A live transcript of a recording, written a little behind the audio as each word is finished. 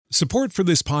Support for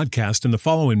this podcast and the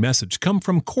following message come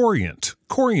from Corient.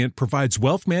 Corient provides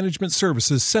wealth management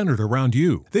services centered around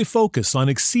you. They focus on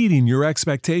exceeding your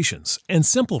expectations and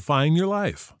simplifying your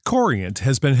life. Corient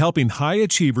has been helping high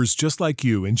achievers just like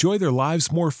you enjoy their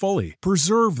lives more fully,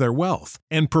 preserve their wealth,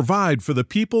 and provide for the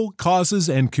people, causes,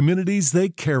 and communities they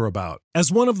care about. As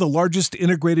one of the largest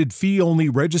integrated fee-only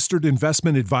registered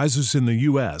investment advisors in the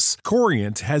U.S.,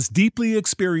 Corient has deeply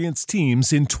experienced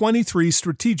teams in 23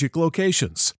 strategic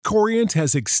locations. Corient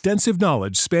has extensive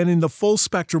knowledge spanning the full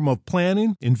spectrum of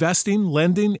planning, investing,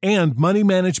 lending, and money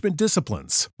management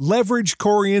disciplines. Leverage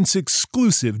Corient's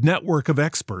exclusive network of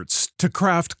experts to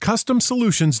craft custom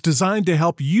solutions designed to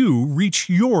help you reach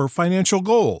your financial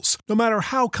goals, no matter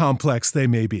how complex they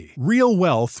may be. Real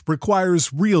wealth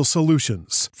requires real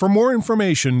solutions. For more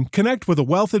information, connect with a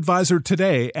wealth advisor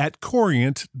today at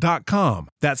Corient.com.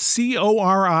 That's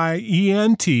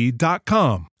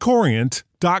Corient.com.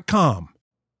 Corient.com.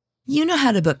 You know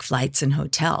how to book flights and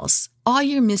hotels. All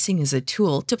you're missing is a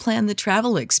tool to plan the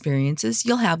travel experiences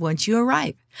you'll have once you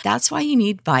arrive. That's why you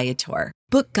need Viator.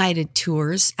 Book guided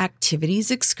tours,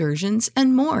 activities, excursions,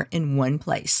 and more in one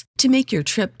place to make your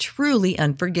trip truly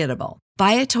unforgettable.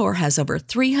 Viator has over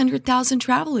 300,000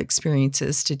 travel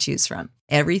experiences to choose from.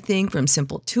 Everything from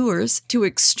simple tours to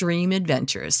extreme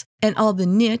adventures and all the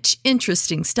niche,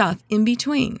 interesting stuff in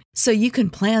between. So you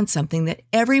can plan something that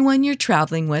everyone you're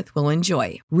traveling with will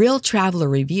enjoy. Real traveler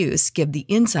reviews give the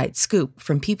inside scoop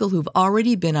from people who've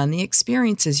already been on the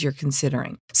experiences you're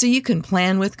considering. So you can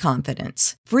plan with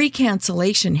confidence. Free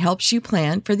cancellation helps you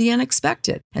plan for the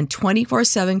unexpected. And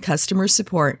 24/7 customer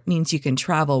support means you can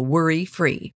travel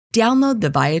worry-free. Download the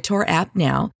Viator app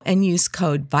now and use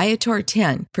code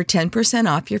Viator10 for 10%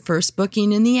 off your first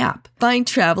booking in the app. Find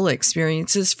travel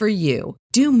experiences for you.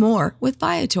 Do more with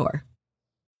Viator.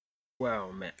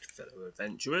 Well met, fellow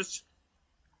adventurers.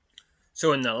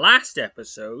 So in the last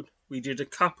episode, we did a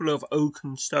couple of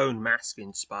Oakenstone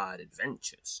Mask-inspired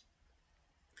adventures.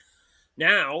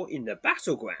 Now, in the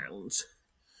battlegrounds,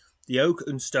 the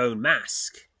Oakenstone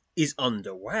Mask is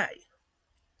underway.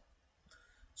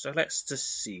 So let's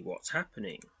just see what's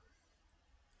happening.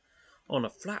 On a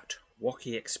flat,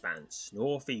 rocky expanse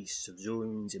northeast of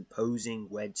Zurin's imposing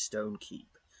red stone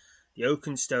keep, the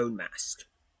Oakenstone Mask,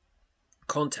 a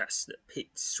contest that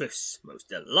pits Swift's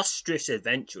most illustrious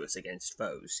adventurers against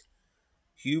foes,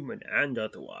 human and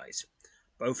otherwise,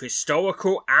 both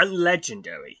historical and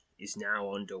legendary, is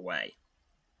now underway.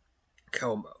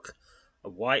 Kelmuk, a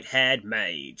white-haired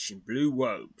mage in blue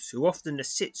robes who often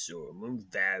assists Zurim in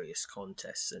various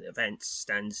contests and events,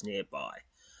 stands nearby,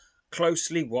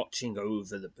 closely watching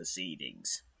over the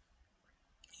proceedings.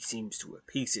 He seems to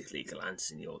repeatedly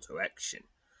glance in your direction.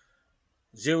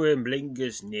 Zurim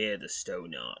lingers near the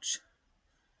stone arch,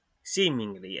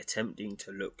 seemingly attempting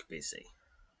to look busy.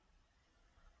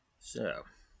 So,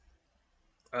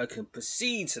 I can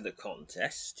proceed to the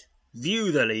contest,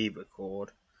 view the lead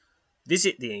record,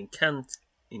 visit the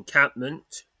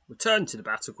encampment, return to the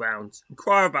battlegrounds,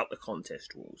 inquire about the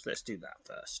contest rules. Let's do that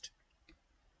first.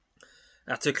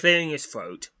 After clearing his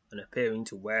throat and appearing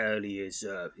to warily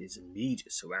observe his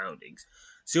immediate surroundings,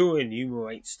 Zurin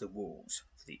enumerates the rules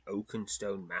for the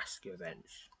Oakenstone Mask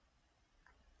events.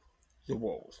 The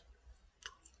rules.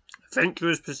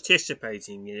 Adventurers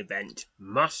participating in the event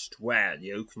must wear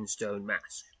the Oakenstone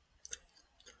Mask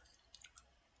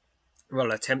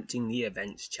while attempting the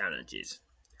event's challenges.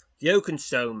 The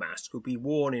Oakenstone Mask will be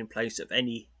worn in place of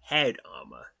any head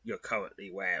armour you're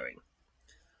currently wearing,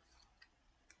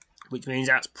 which means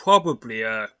that's probably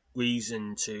a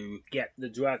reason to get the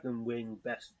Dragon Wing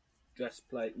best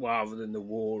breastplate rather than the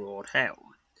Warlord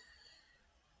helm,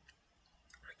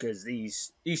 because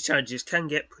these challenges can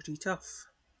get pretty tough.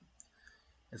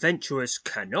 Adventurers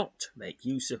cannot make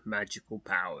use of magical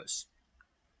powers.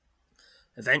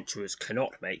 Adventurers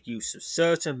cannot make use of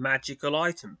certain magical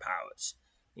item powers,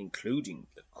 including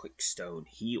the Quickstone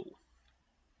Heal.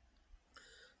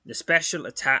 The special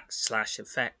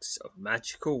attacks/effects of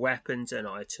magical weapons and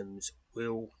items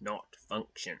will not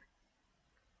function.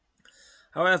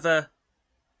 However,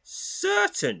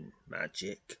 certain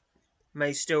magic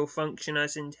may still function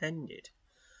as intended.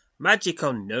 Magic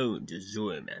unknown to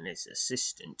Zurim and his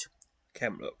assistant,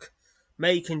 Kemluk,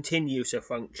 may continue to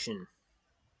function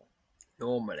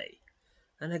normally.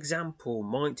 An example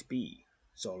might be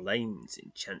Zolane's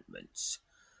enchantments.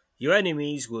 Your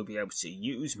enemies will be able to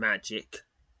use magic.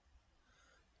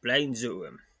 Blame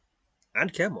Zurim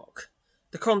and Kemluk.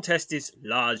 The contest is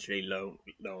largely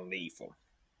non-lethal.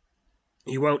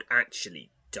 You won't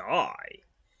actually die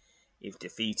if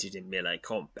defeated in melee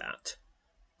combat,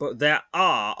 but there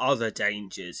are other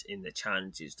dangers in the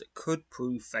challenges that could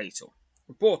prove fatal.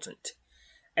 Important.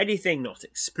 Anything not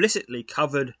explicitly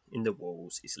covered in the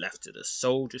walls is left to the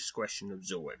sole discretion of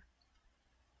Zorin,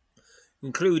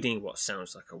 including what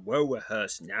sounds like a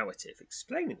well-rehearsed narrative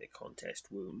explaining the contest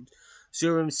wound.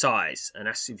 Zorin sighs and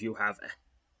asks if you have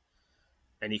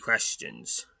any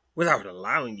questions. Without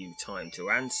allowing you time to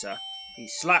answer, he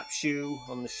slaps you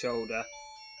on the shoulder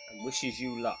and wishes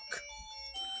you luck.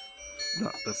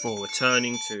 Not before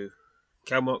returning to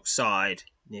Kelmuk's side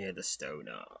near the stone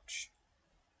arch.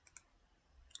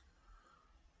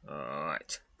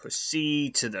 Alright,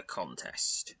 proceed to the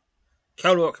contest.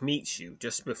 Kelmuk meets you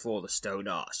just before the stone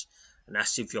arch and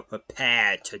asks if you're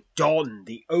prepared to don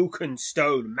the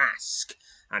Oakenstone mask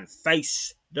and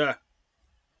face the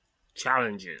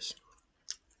challenges.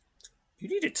 You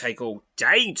need to take all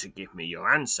day to give me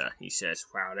your answer, he says,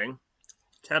 frowning.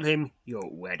 Tell him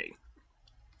you're ready.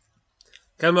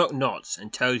 Kelmuk nods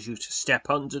and tells you to step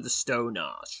under the stone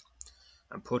arch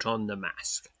and put on the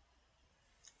mask.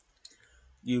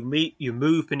 You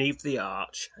move beneath the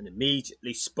arch and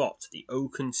immediately spot the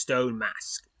Oakenstone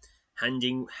mask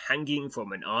hanging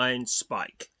from an iron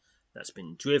spike that's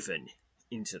been driven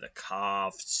into the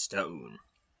carved stone.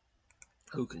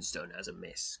 Oakenstone has a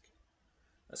mask.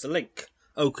 That's a link.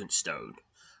 Oakenstone,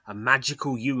 a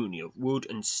magical union of wood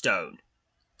and stone,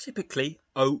 typically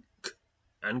oak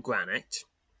and granite.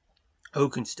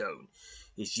 Oakenstone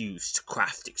is used to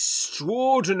craft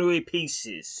extraordinary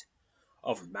pieces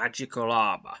of magical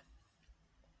armor.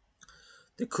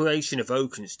 The creation of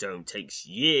Oakenstone takes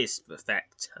years to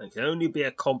perfect and can only be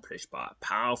accomplished by a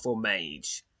powerful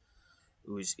mage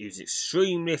who is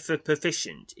extremely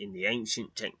proficient in the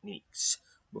ancient techniques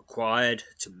required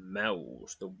to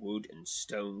meld the wood and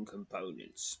stone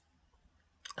components.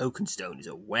 Oakenstone is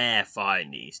a rare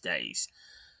find these days,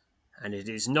 and it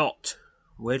is not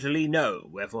readily known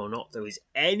whether or not there is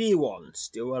anyone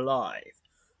still alive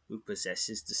who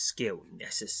possesses the skill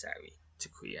necessary to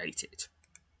create it.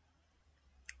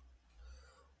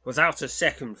 Without a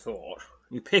second thought,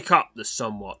 you pick up the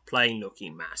somewhat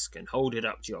plain-looking mask and hold it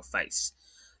up to your face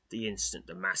the instant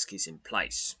the mask is in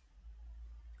place,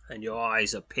 and your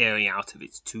eyes are peering out of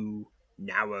its two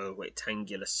narrow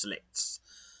rectangular slits.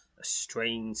 A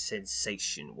strange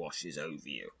sensation washes over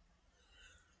you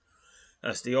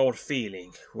as the odd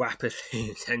feeling rapidly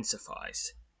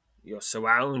intensifies. Your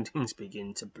surroundings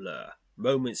begin to blur.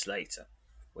 Moments later,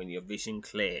 when your vision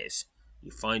clears,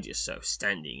 you find yourself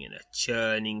standing in a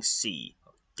churning sea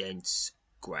of dense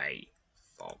grey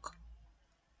fog.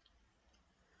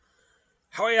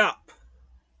 Hurry up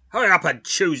and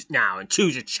choose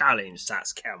a challenge,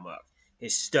 that's Kelmuk,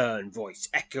 his stern voice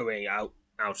echoing out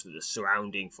of the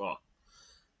surrounding fog.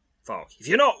 If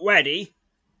you're not ready,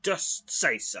 just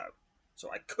say so. So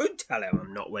I could tell him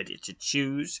I'm not ready to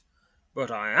choose,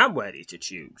 but I am ready to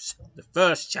choose. The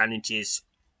first challenge is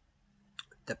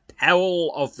the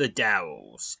peril of the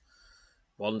Dells.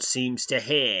 One seems to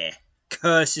hear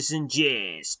curses and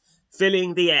jeers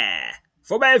filling the air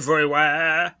from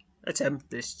everywhere.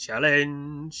 Attempt this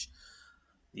challenge.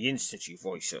 The instant you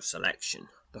voice your selection,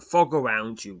 the fog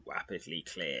around you rapidly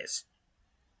clears.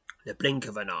 In the blink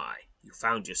of an eye, you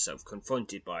found yourself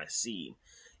confronted by a scene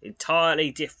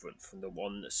entirely different from the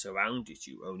one that surrounded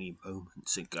you only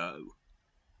moments ago.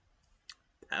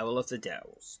 Peril of the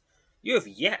Dells. You have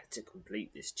yet to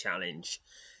complete this challenge.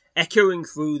 Echoing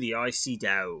through the icy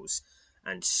dells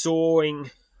and soaring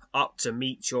up to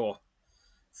meet your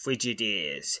frigid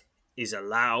ears is a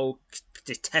loud,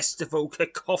 detestable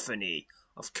cacophony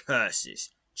of curses,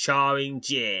 charring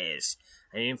jeers,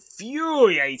 and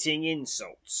infuriating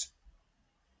insults.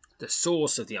 The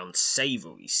source of the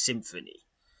unsavoury symphony,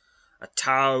 a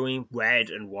towering red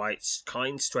and white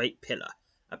kind straight pillar,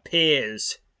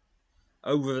 appears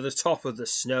over the top of the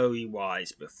snowy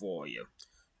rise before you.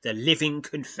 The living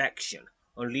confection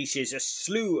unleashes a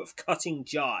slew of cutting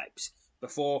jibes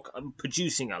before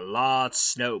producing a large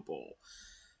snowball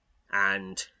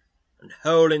and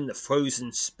hurling the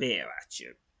frozen spear at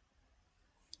you.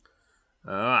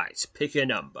 Alright, pick a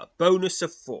number. Bonus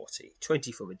of 40.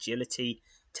 20 from agility,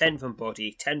 10 from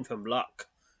body, 10 from luck.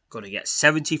 Gotta get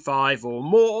 75 or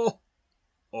more,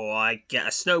 or I get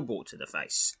a snowball to the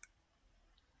face.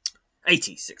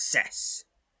 80, success.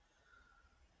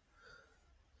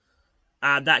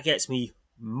 And that gets me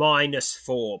minus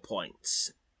 4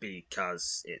 points,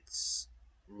 because it's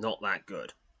not that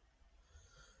good.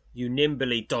 You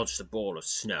nimbly dodge the ball of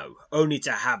snow, only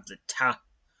to have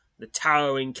the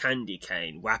towering candy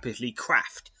cane rapidly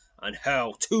craft and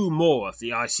hurl 2 more of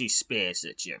the icy spears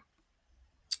at you.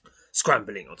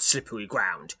 Scrambling on slippery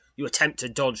ground, you attempt to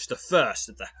dodge the first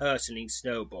of the hurtling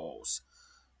snowballs.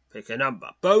 Pick a number.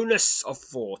 Bonus of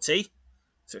 40.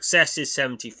 Success is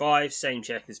 75, same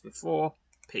check as before.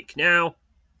 Pick now.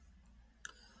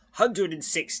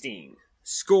 116.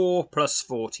 Score plus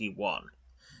 41.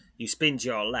 You spin to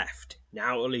your left,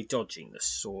 narrowly dodging the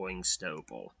soaring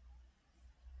snowball.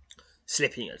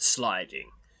 Slipping and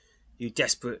sliding, you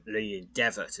desperately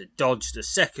endeavour to dodge the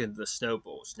second the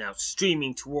snowballs, now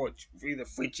streaming towards you through the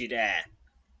frigid air.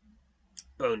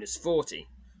 Bonus 40.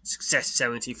 Success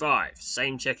 75.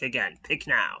 Same check again. Pick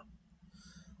now.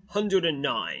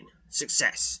 109.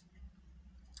 Success.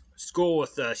 Score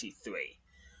 33.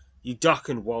 You duck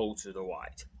and roll to the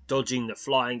right, dodging the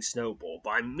flying snowball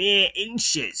by mere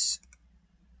inches.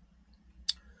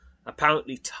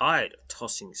 Apparently tired of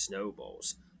tossing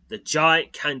snowballs, the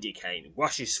giant candy cane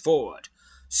rushes forward,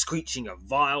 screeching a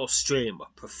vile stream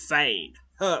of profane,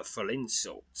 hurtful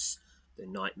insults. The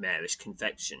nightmarish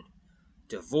confection,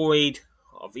 devoid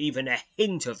of even a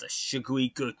hint of the sugary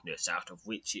goodness out of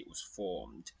which it was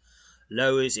formed,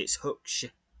 lowers its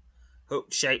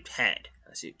hook-shaped head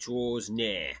as it draws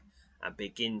near and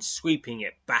begins sweeping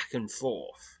it back and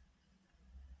forth.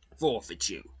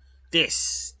 Forfeiture.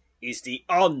 This is the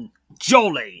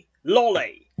unjolly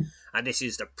lolly, and this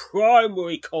is the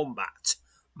primary combat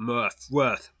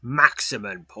worth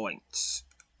maximum points.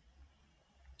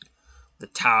 The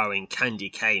towering candy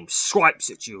cane swipes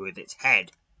at you with its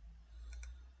head.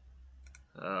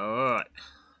 Alright.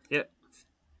 Yep.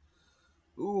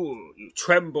 Ooh, you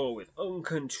tremble with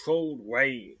uncontrolled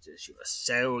waves as you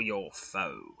assail your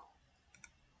foe.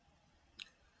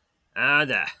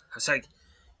 And I say,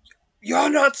 you're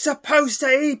not supposed to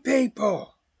eat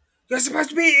people. You're supposed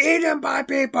to be eaten by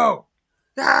people.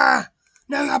 Know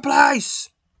your place.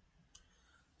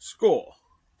 Score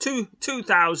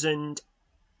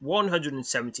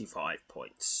 2,175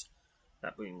 points.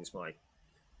 That brings my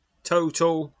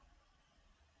total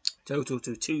to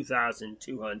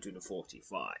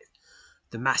 2,245.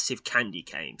 The massive candy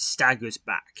cane staggers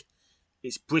back,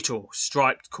 its brittle,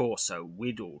 striped torso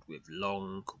riddled with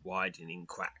long, widening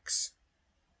cracks.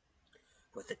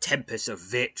 With the tempest of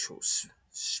vitriol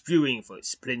spewing from its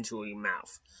splintering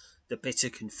mouth, the bitter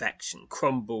confection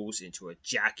crumbles into a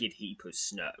jagged heap of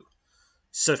snow.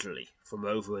 Suddenly, from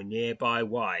over a nearby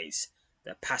rise,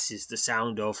 there passes the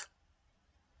sound of...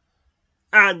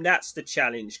 And that's the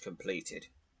challenge completed.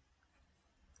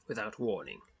 Without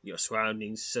warning, your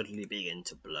surroundings suddenly begin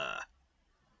to blur.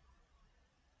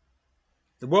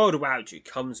 The world around you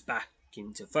comes back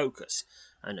into focus,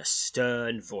 and a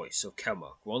stern voice of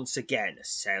Kelmok once again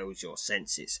assails your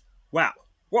senses. Well,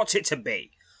 what's it to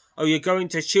be? Are you going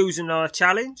to choose another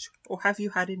challenge, or have you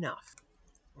had enough?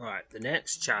 Right, the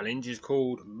next challenge is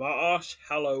called Marsh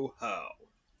Hallow Hurl.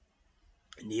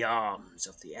 In the arms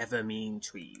of the Evermean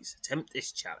trees, attempt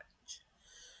this challenge.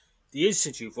 The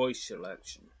instant you voice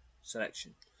selection,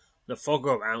 the fog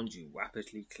around you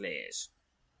rapidly clears.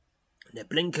 In the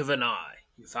blink of an eye,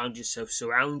 you found yourself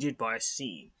surrounded by a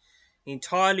scene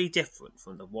entirely different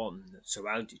from the one that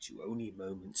surrounded you only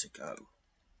moments ago.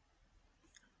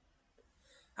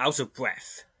 Out of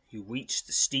breath, you reach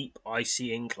the steep,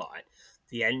 icy incline,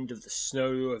 the end of the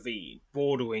snowy ravine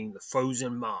bordering the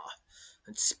frozen Marsh,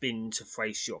 and spin to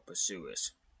face your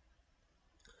pursuers.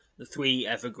 The three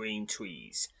evergreen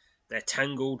trees, their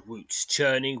tangled roots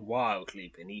churning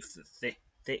wildly beneath the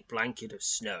thick blanket of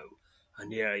snow, are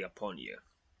nearly upon you.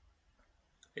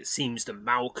 It seems the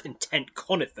malcontent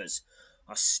conifers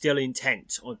are still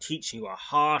intent on teaching you a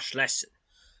harsh lesson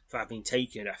for having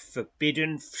taken a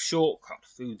forbidden shortcut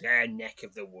through their neck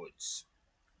of the woods.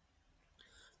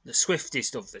 The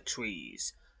swiftest of the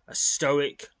trees, a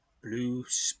stoic blue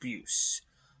spruce,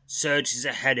 surges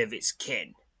ahead of its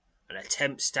kin and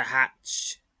attempts to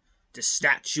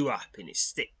snatch you up in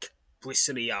its thick,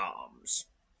 bristly arms.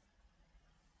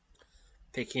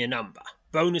 Picking a number.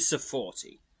 Bonus of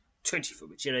 40. 20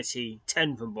 from agility,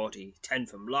 10 from body, 10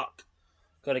 from luck.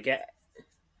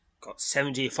 Got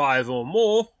 75 or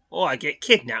more, or I get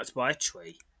kidnapped by a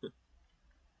tree.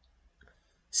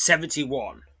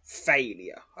 71.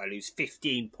 Failure. I lose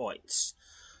 15 points.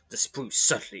 The spruce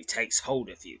suddenly takes hold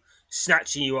of you,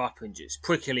 snatching you up in its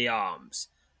prickly arms,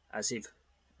 and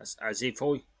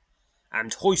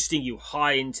hoisting you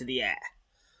high into the air.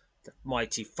 The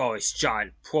mighty forest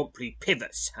giant promptly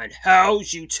pivots and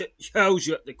hurls you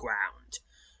at the ground.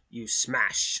 You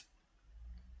smash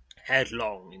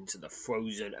headlong into the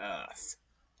frozen earth.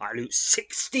 I lose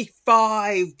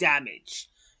 65 damage.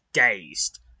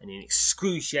 Dazed and in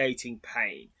excruciating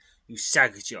pain, you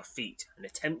stagger to your feet and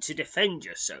attempt to defend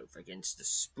yourself against the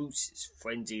spruce's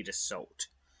frenzied assault.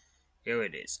 Here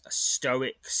it is, a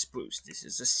stoic spruce. This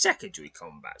is a secondary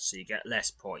combat, so you get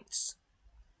less points.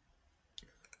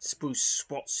 Spruce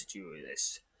swats at you with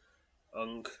this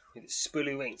Ung with its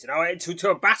spooly wings, and I went into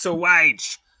a battle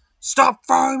wage. Stop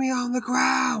throwing me on the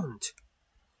ground!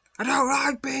 I don't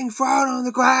like being thrown on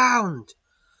the ground!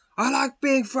 I like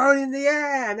being thrown in the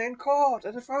air and then caught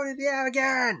and then thrown in the air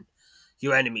again!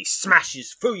 Your enemy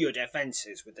smashes through your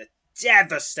defences with a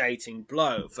devastating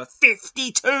blow for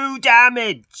 52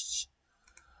 damage!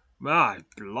 My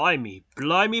blimey,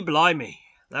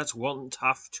 that's one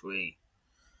tough tree.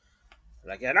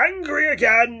 And I get angry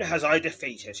again as I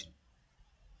defeat it.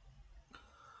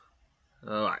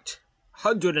 Alright,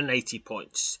 180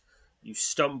 points. You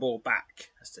stumble back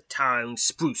as the towering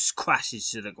spruce crashes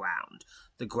to the ground.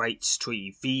 The great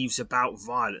tree weaves about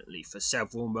violently for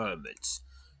several moments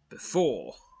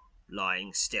before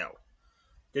lying still.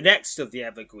 The next of the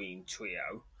evergreen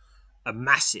trio, a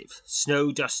massive,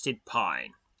 snow-dusted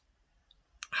pine,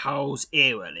 howls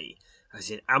eerily as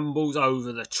it ambles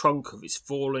over the trunk of its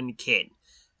fallen kin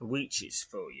and reaches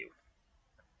for you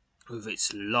with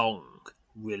its long,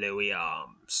 willowy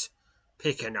arms.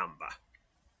 Pick a number.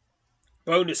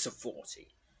 Bonus of 40.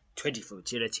 20 from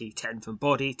agility, 10 from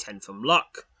body, 10 from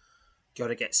luck.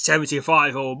 Gotta get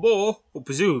 75 or more, or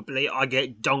presumably I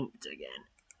get dunked again.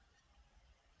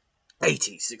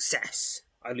 80, success.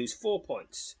 I lose 4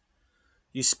 points.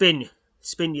 You spin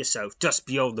yourself just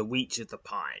beyond the reach of the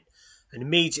pine and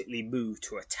immediately move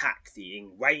to attack the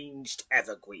enraged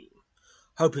evergreen,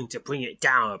 hoping to bring it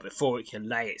down before it can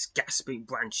lay its gasping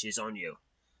branches on you.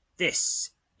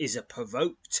 This is a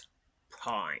provoked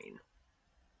pine.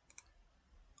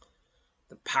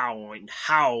 The pine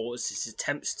howls as it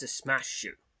attempts to smash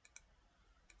you.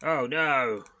 Oh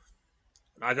no!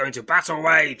 I go into battle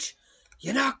rage.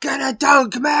 You're not gonna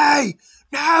dunk me!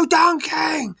 No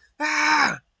dunking!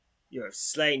 Ah! You have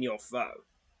slain your foe.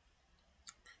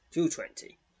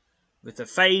 220. With the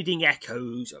fading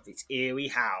echoes of its eerie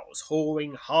howls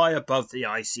soaring high above the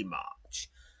icy march,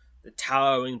 the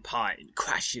towering pine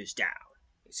crashes down,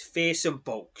 its fearsome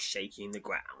bulk shaking the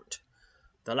ground.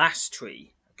 The last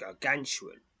tree, a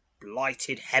gargantuan,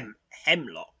 blighted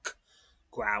hemlock,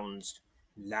 grounds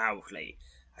loudly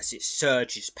as it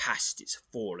surges past its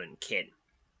fallen kin.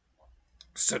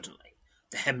 Suddenly,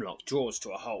 the hemlock draws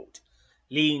to a halt,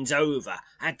 leans over,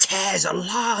 and tears a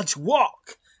large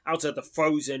rock out of the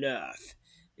frozen earth.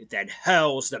 It then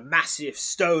hurls the massive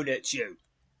stone at you.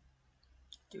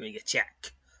 Doing a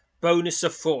check. Bonus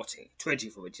of 40. 20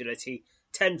 from agility,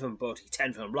 10 from body,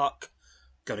 10 from luck.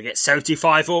 Gotta get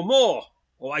 75 or more,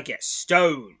 or I get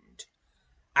stoned.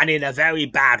 And in a very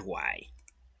bad way.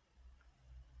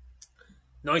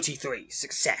 93.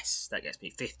 Success. That gets me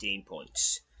 15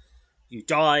 points. You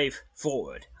dive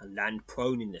forward and land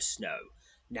prone in the snow,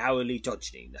 narrowly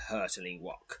dodging the hurtling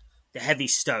rock. The heavy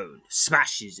stone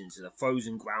smashes into the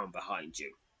frozen ground behind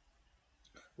you.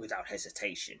 Without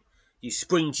hesitation, you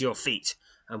spring to your feet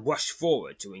and rush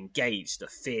forward to engage the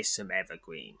fearsome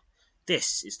evergreen.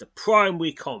 This is the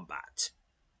primary combat.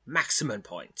 Maximum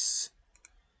points.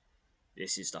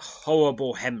 This is the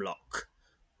horrible hemlock,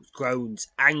 which groans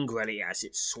angrily as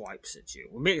it swipes at you.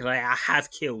 Admittedly, I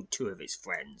have killed 2 of its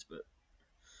friends, but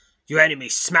your enemy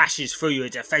smashes through your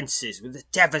defences with a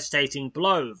devastating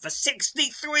blow for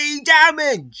 63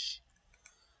 damage.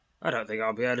 I don't think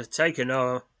I'll be able to take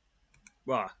another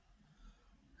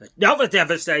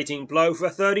devastating blow for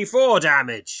 34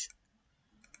 damage.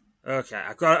 Okay,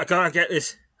 I gotta get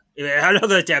this.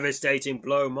 Another devastating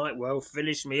blow might well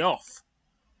finish me off.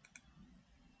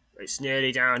 It's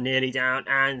nearly down,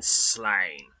 and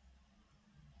slain.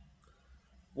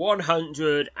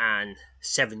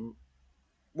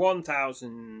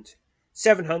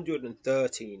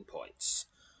 1,713 points.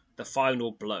 The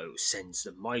final blow sends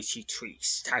the mighty tree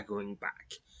staggering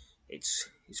back, its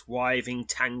writhing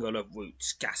tangle of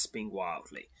roots gasping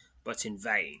wildly, but in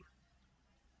vain.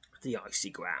 The icy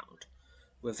ground.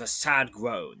 With a sad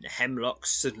groan, the hemlock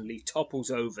suddenly topples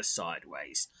over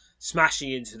sideways,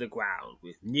 smashing into the ground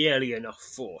with nearly enough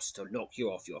force to knock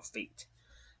you off your feet.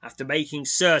 After making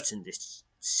certain this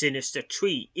sinister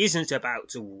tree isn't about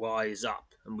to rise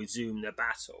up and resume the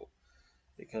battle,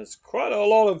 because quite a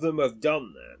lot of them have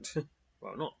done that.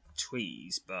 Well, not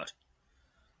trees, but...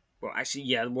 Well, actually,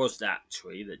 yeah, there was that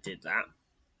tree that did that.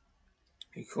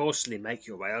 You cautiously make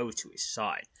your way over to his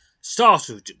side,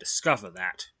 startled to discover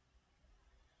that.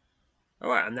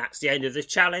 Alright, and that's the end of the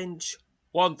challenge.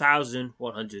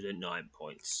 1,109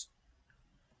 points.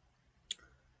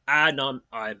 And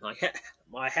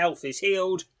my health is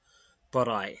healed, but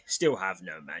I still have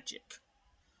no magic.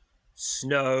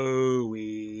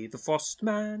 Snowy the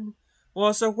Frostman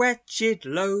was a wretched,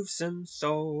 loathsome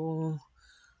soul.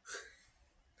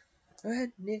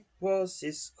 When it was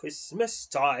his Christmas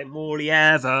time, all he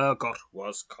ever got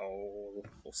was coal,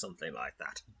 or something like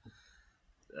that.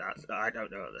 I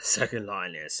don't know what the second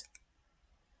line is.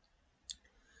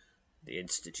 The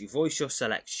instant you voice your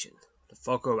selection, the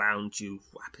fog around you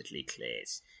rapidly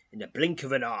clears. In the blink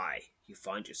of an eye, you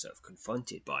find yourself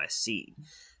confronted by a scene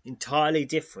entirely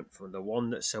different from the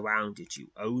one that surrounded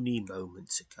you only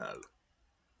moments ago.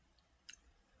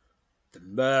 The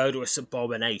murderous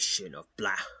abomination of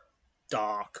black,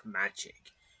 dark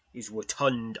magic, his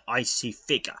rotund, icy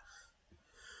figure,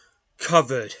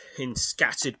 covered in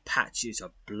scattered patches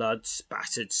of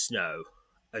blood-spattered snow,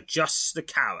 adjusts the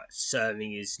carrot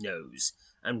serving his nose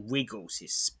and wiggles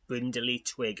his spindly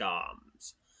twig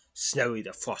arms. Snowy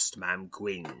the Frostman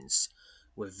grins,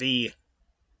 revealing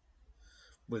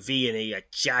a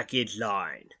jagged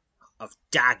line of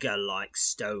dagger-like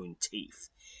stone teeth.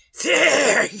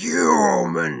 "There,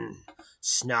 human!"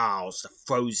 snarls the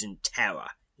frozen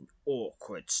terror in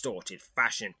awkward, distorted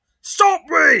fashion. "Stop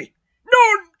me!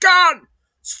 None can!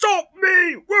 Stop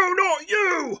me! Will not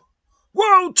you?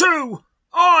 Woe to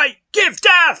I give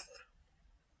death!"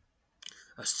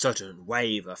 A sudden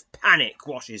wave of panic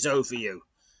washes over you.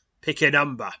 Pick a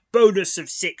number. Bonus of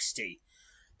 60.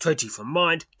 20 from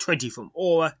mind, 20 from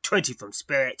aura, 20 from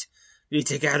spirit. You need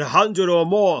to get 100 or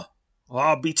more, or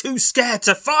I'll be too scared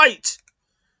to fight.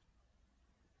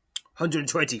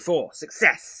 124.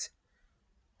 Success.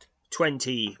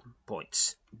 20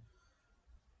 points.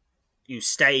 You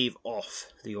stave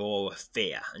off the aura of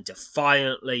fear and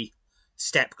defiantly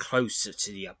step closer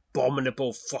to the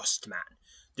abominable Frostman,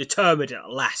 determined at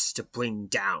last to bring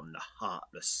down the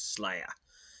heartless slayer.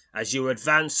 As you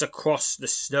advance across the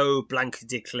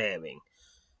snow-blanketed clearing,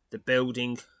 the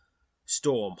building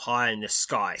storm high in the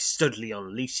sky suddenly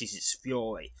unleashes its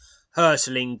fury,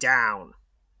 hurtling down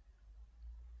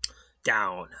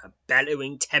a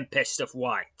bellowing tempest of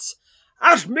white.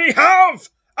 "At me have!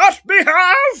 At me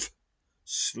have!"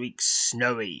 shrieks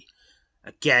Snowy,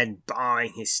 again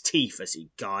baring his teeth as he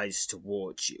glides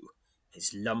towards you,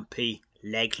 his lumpy,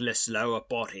 legless lower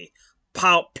body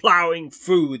ploughing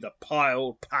through the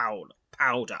piled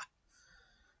powder.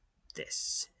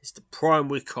 This is the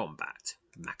primary combat.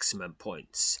 Maximum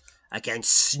points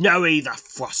against Snowy the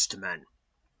Frostman.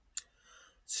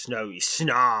 Snowy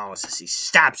snarls as he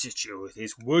stabs at you with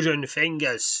his wooden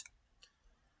fingers.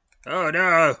 Oh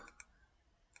no!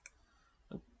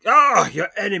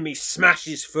 Your enemy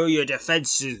smashes through your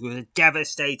defenses with a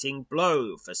devastating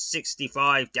blow for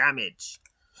 65 damage.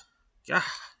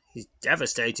 His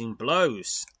devastating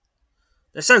blows.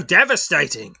 They're so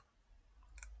devastating.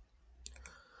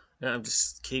 I'll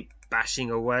just keep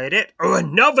bashing away at it. Oh,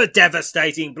 another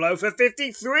devastating blow for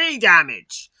 53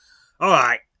 damage.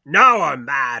 Alright, now I'm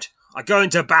mad. I go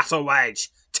into battle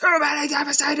rage. Too many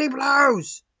devastating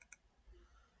blows.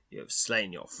 You have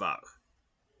slain your foe.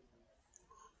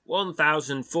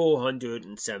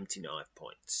 1,479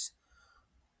 points.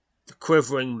 The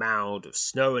quivering mound of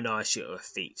snow and ice at your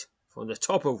feet, from the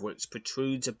top of which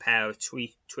protrudes a pair of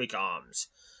twig arms,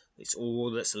 is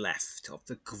all that's left of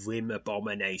the grim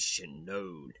abomination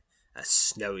known as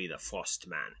Snowy the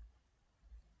Frostman.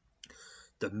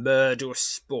 The murderous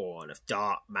spawn of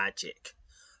dark magic,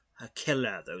 a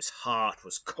killer whose heart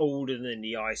was colder than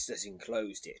the ice that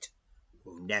enclosed it,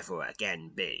 will never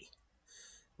again be.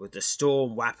 With the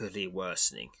storm rapidly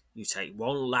worsening, you take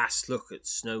one last look at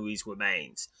Snowy's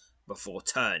remains before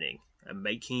turning and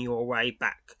making your way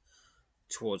back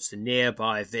towards the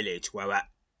nearby village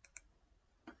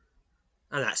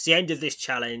and that's the end of this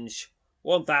challenge.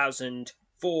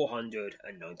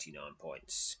 1,499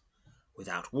 points.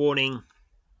 Without warning,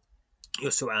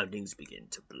 your surroundings begin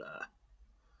to blur.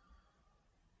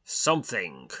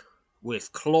 Something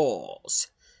with claws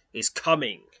is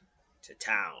coming to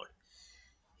town.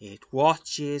 It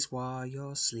watches while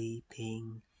you're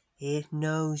sleeping. It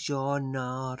knows you're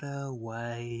not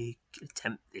awake.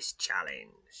 Attempt this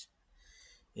challenge.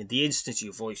 In the instant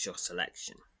you voice your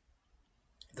selection,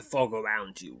 the fog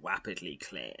around you rapidly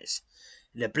clears.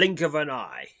 In the blink of an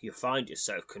eye, you find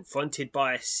yourself confronted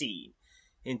by a scene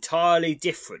entirely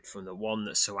different from the one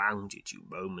that surrounded you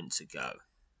moments ago.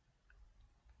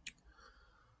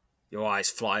 Your eyes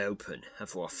fly open, and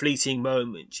for a fleeting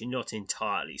moment you're not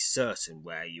entirely certain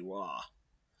where you are.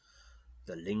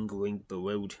 The lingering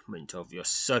bewilderment of your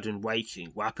sudden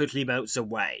waking rapidly melts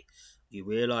away. You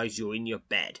realise you're in your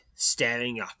bed,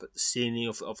 staring up at the ceiling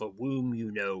of a room you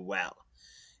know well,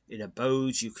 in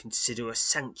abodes you consider a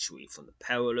sanctuary from the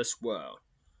perilous world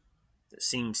that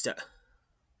seems to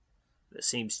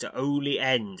only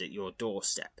end at your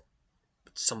doorstep.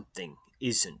 But something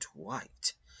isn't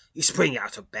right. You spring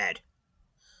out of bed.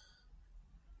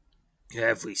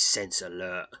 Every sense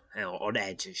alert and on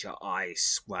edge as your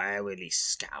eyes warily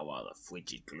scour the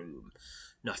frigid gloom.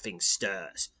 Nothing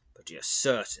stirs, but you're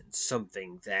certain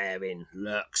something therein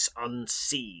lurks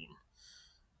unseen.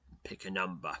 Pick a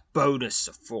number. Bonus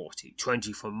of 40.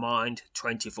 20 for mind,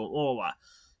 20 for aura.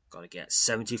 Gotta get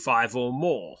 75 or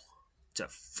more to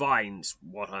find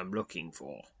what I'm looking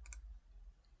for.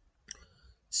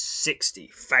 60.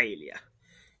 Failure.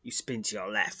 You spin to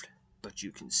your left, but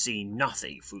you can see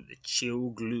nothing through the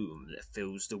chill gloom that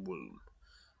fills the room.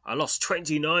 I lost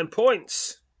 29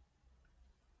 points.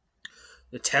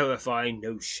 The terrifying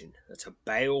notion that a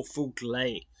baleful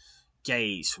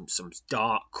gaze from some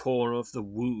dark corner of the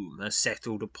room has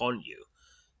settled upon you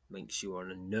makes you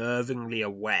unnervingly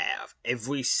aware of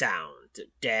every sound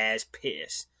that dares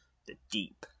pierce the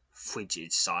deep,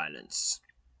 frigid silence.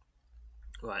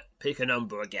 Right, pick a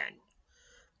number again.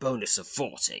 Bonus of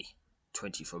 40.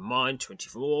 20 for mind, 20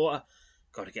 for aura.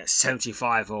 Gotta get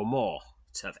 75 or more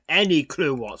to have any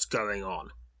clue what's going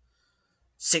on.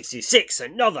 66,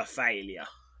 another failure.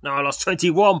 Now I lost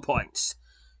 21 points.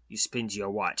 You spin to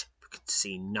your right, but can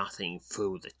see nothing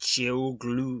through the chill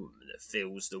gloom that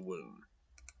fills the room.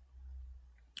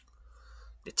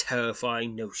 The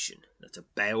terrifying notion that a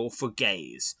baleful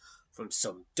gaze from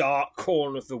some dark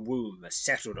corner of the room has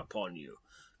settled upon you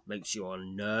makes you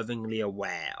unnervingly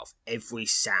aware of every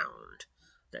sound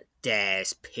that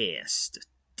dares pierce the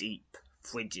deep,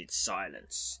 frigid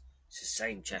silence. It's the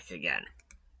same check again.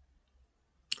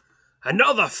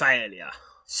 Another failure.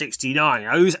 69.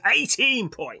 I lose 18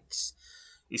 points.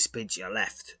 You spin to your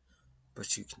left,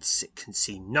 but you can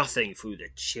see nothing through the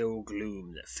chill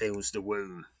gloom that fills the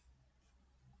room.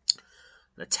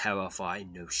 The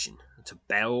terrifying notion that a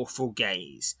baleful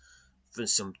gaze from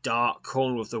some dark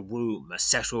corner of the room has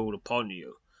settled upon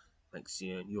you makes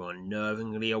you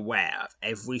unnervingly aware of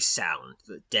every sound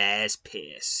that dares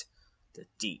pierce the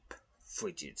deep,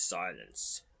 frigid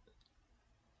silence.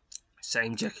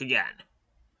 Same check again.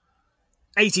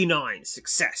 89,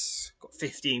 success. Got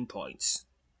 15 points.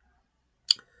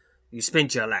 You spin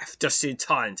to your left just in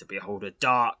time to behold a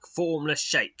dark, formless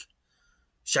shape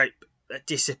that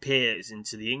disappears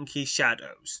into the inky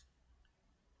shadows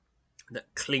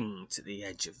that cling to the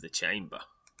edge of the chamber.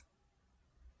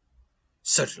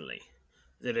 Suddenly,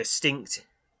 the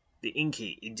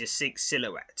inky, indistinct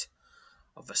silhouette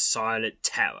of a silent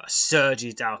terror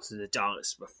surges out of the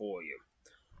darkness before you.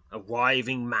 A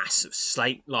writhing mass of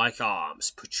slate-like arms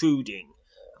protruding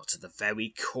out of the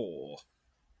very core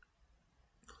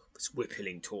of its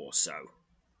whippling torso.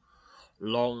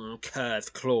 Long,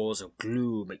 curved claws of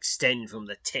gloom extend from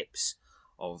the tips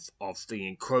of the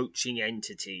encroaching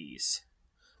entities.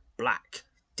 Black,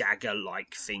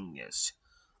 dagger-like fingers,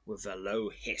 with a low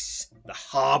hiss, the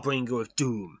harbinger of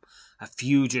doom, a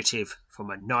fugitive from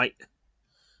a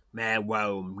nightmare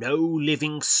realm no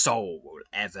living soul will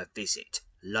ever visit,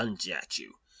 lunge at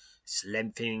you, its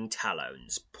lengthening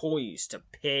talons poised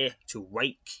to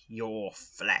rake your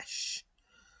flesh.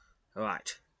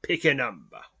 Alright, pick a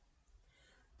number.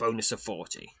 Bonus of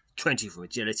 40. 20 from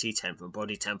agility, 10 from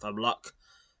body, 10 from luck.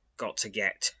 Got to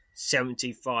get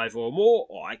 75 or more,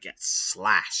 or I get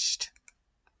slashed.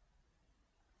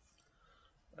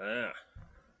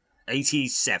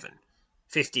 87.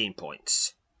 15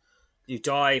 points. You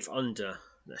dive under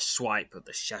the swipe of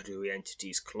the shadowy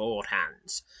entity's clawed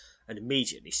hands and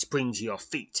immediately spring to your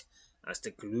feet as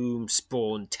the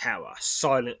gloom-spawned terror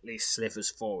silently slithers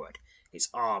forward, its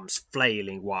arms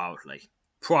flailing wildly.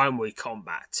 Primary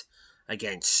combat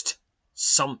against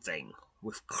something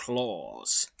with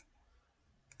claws.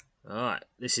 Alright,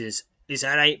 is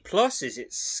that 8+? Is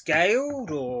it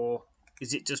scaled or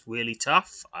is it just really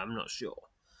tough? I'm not sure.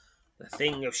 The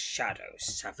thing of shadow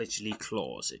savagely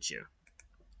claws at you.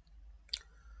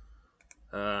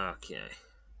 Okay.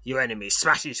 Your enemy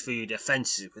smashes through your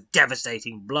defenses with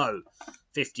devastating blow.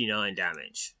 59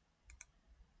 damage.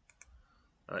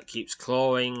 It keeps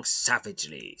clawing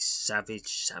savagely.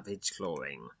 Savage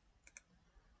clawing.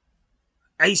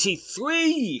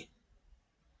 83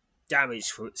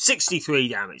 damage from 63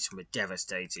 damage from a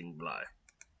devastating blow.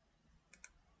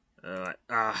 Alright.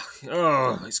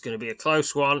 It's going to be a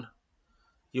close one.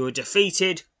 You were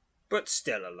defeated, but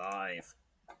still alive.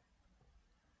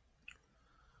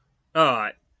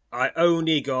 Alright. I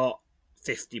only got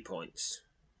 50 points.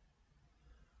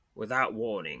 Without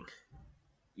warning,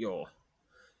 your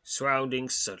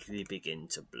surroundings suddenly begin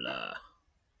to blur.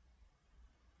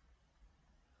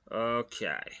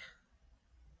 Okay.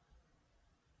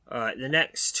 Alright, the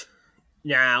next.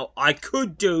 Now, I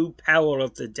could do Peril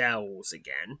of the Dells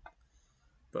again.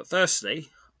 But firstly,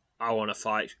 I want to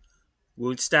fight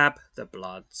Woodstab, the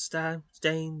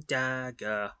blood-stained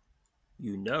dagger.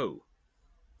 You know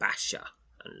Basher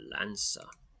and Lancer.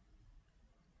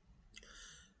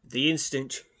 The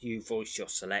instant you voice your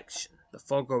selection, the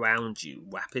fog around you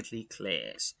rapidly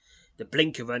clears. The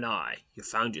blink of an eye, you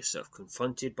found yourself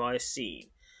confronted by a scene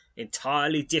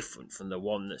entirely different from the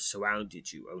one that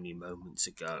surrounded you only moments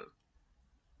ago.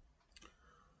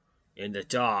 In the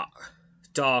dark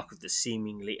of the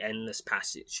seemingly endless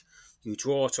passage, you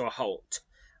draw to a halt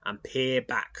and peer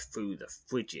back through the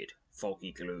frigid,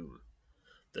 foggy gloom.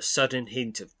 The sudden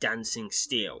hint of dancing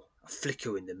steel, a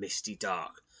flicker in the misty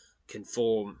dark,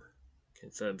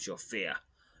 confirms your fear.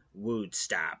 Wood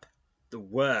stab, the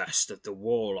worst of the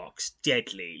warlock's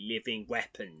deadly living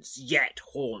weapons, yet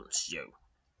haunts you.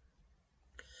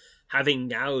 Having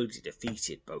now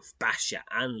defeated both Basher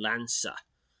and Lancer,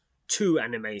 two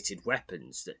animated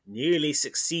weapons that nearly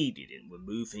succeeded in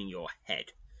removing your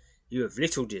head, you have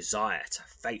little desire to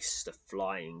face the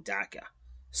flying dagger.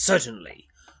 Suddenly,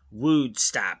 Wood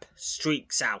Stab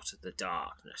streaks out of the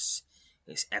darkness,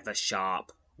 its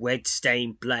ever-sharp,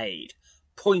 red-stained blade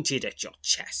pointed at your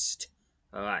chest.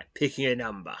 Alright, picking a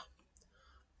number.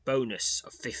 Bonus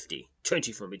of 50,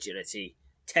 20 from agility,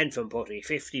 10 from body,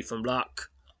 50 from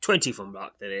luck, 20 from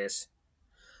luck, that is.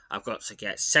 I've got to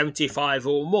get 75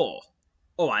 or more,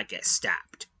 or I get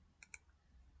stabbed.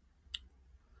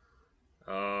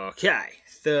 Okay,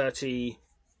 30,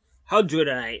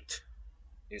 108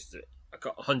 I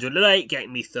got 108,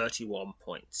 getting me 31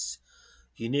 points.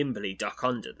 You nimbly duck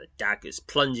under the dagger's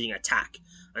plunging attack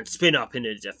and spin up in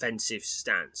a defensive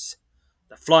stance.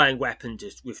 The flying weapon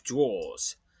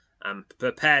withdraws and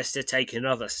prepares to take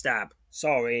another stab.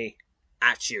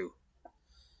 At you.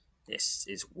 This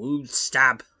is Wood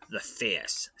Stab the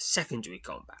Fierce, secondary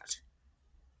combat.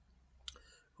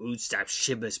 Wood Stab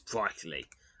shimmers brightly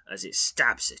as it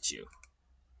stabs at you.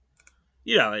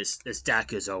 You know, as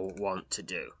daggers all want to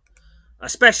do.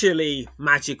 Especially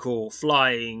magical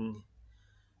flying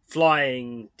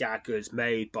daggers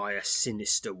made by a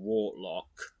sinister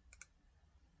warlock.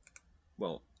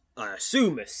 Well, I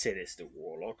assume a sinister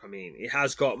warlock. I mean, it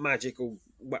has got magical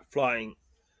flying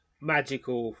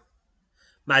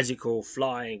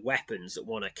weapons that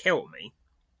want to kill me.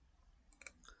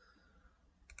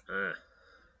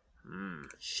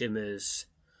 Shimmers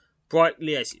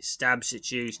brightly as it stabs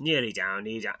at you, nearly down,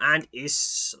 and is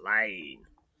slain.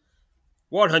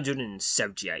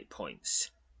 178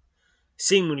 points.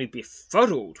 Seemingly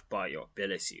befuddled by your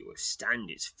ability to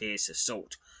withstand its fierce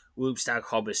assault, Woodstag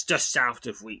hovers just out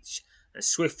of reach and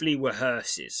swiftly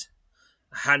rehearses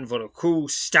a handful of cool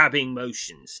stabbing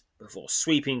motions before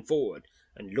sweeping forward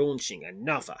and launching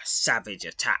another savage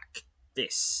attack.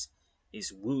 This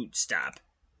is Woodstab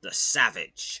the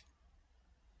Savage.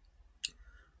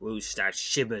 Woodstab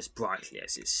shimmers brightly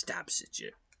as it stabs at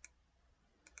you.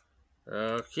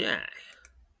 Okay.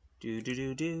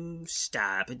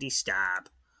 Stabbity stab.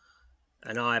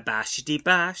 And I bashity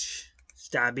bash.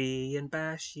 Stabby and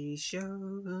bashy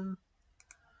show.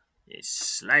 It's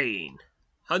slain.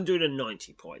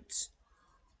 190 points.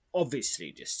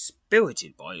 Obviously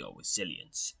dispirited by your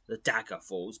resilience, the dagger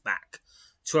falls back,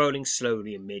 twirling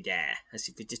slowly in mid-air, as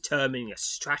if it's determining a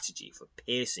strategy for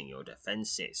piercing your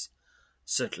defences.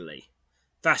 Suddenly,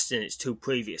 faster than its two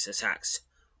previous attacks,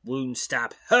 Wound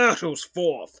Stab hurtles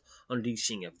forth,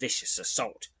 unleashing a vicious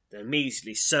assault that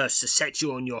immediately serves to set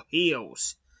you on your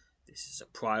heels. This is a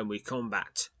primary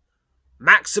combat.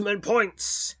 Maximum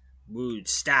points! Wound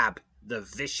Stab the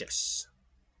Vicious.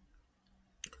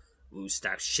 Wound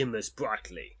Stab shimmers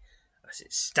brightly as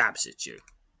it stabs at you,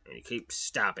 and he keeps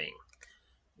stabbing.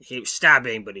 He keeps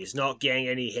stabbing, but he's not getting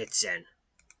any hits in.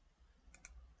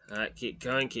 Keep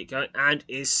going, and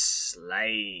is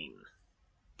slain.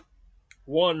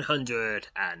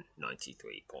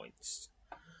 193 points.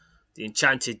 The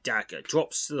enchanted dagger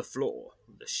drops to the floor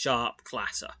with a sharp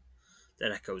clatter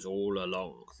that echoes all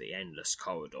along the endless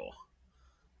corridor.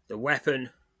 The weapon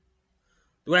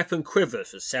quivers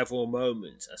for several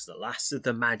moments as the last of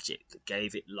the magic that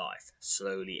gave it life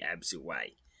slowly ebbs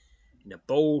away. In a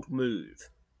bold move,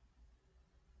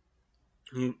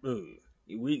 you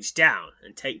reach down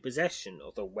and take possession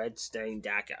of the red-stained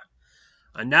dagger.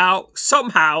 And now,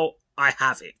 somehow, I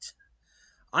have it.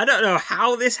 I don't know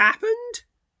how this happened.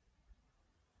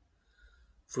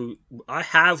 I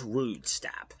have Rude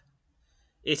Stab.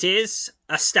 It is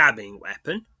a stabbing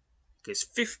weapon. It gives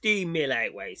 50 melee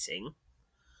weighting,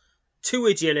 2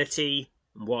 agility,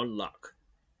 and 1 luck.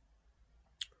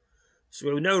 So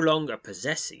we're no longer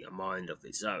possessing a mind of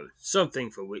its own, something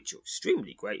for which you're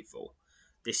extremely grateful.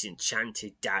 This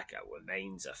enchanted dagger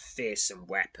remains a fearsome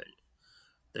weapon.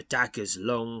 The dagger's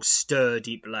long,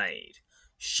 sturdy blade,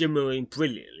 shimmering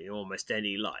brilliantly in almost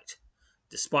any light,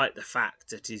 despite the fact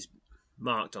that it is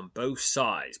marked on both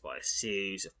sides by a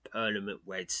series of permanent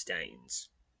red stains.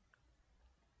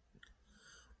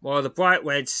 While the bright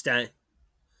red stains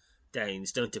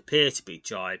don't appear to be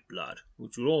dried blood,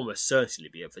 which would almost certainly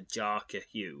be of a darker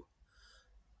hue,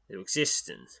 their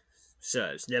existence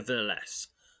serves, nevertheless,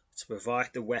 to provide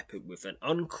the weapon with an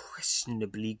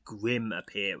unquestionably grim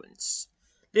appearance.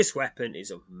 This weapon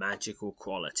is of magical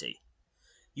quality.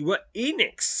 You were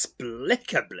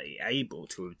inexplicably able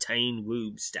to obtain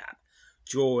Womb Stab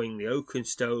during the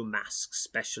Oakenstone Mask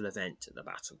special event at the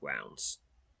Battlegrounds.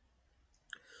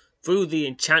 Through the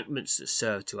enchantments that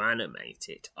serve to animate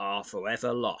it are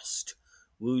forever lost,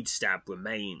 Wound Stab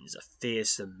remains a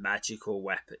fierce and magical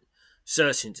weapon,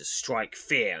 certain to strike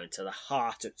fear into the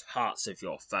hearts of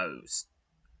your foes.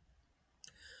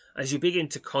 As you begin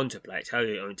to contemplate how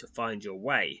you're going to find your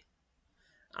way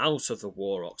out of the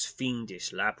Warlock's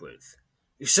fiendish labyrinth,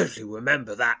 you certainly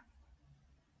remember that.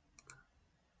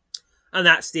 And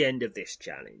that's the end of this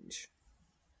challenge.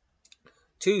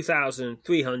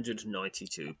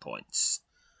 2,392 points.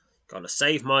 Gotta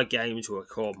save my game to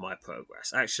record my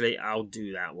progress. Actually, I'll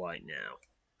do that right now.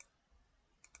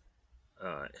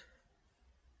 Alright.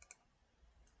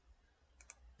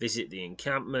 Visit the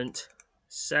encampment.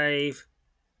 Save.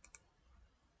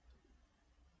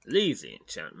 Leave the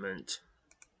enchantment.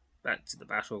 Back to the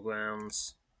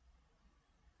Battlegrounds.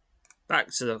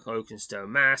 Back to the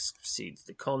Oakenstone Mask. Proceed to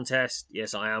the contest.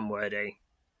 Yes, I am ready.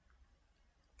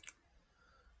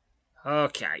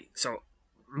 Okay, so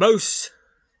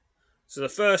the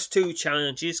first two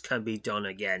challenges can be done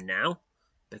again now,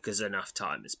 because enough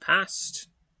time has passed.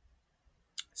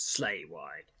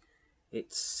 Sleigh-wide.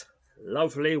 It's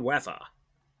lovely weather.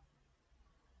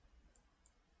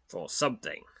 For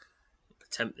something,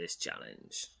 attempt this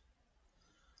challenge.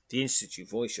 The instant you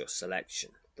voice your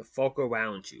selection, the fog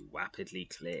around you rapidly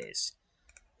clears.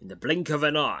 In the blink of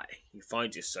an eye, you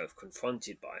find yourself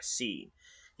confronted by a scene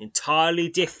entirely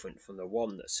different from the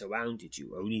one that surrounded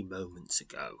you only moments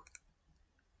ago.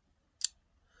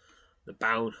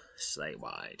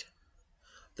 Sleigh-wide.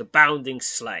 The bounding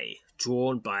sleigh,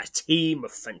 drawn by a team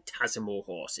of phantasmal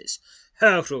horses,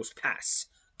 hurtles past,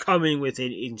 coming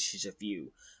within inches of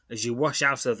you, as you rush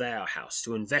out of their house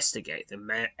to investigate the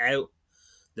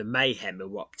mayhem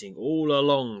erupting all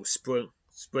along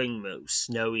Springmore's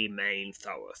snowy main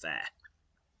thoroughfare.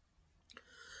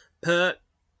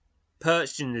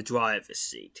 Perched in the driver's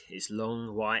seat, his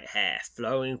long white hair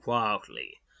flowing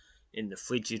wildly in the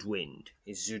frigid wind,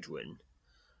 is Zudwin,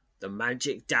 the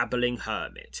magic-dabbling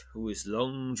hermit who has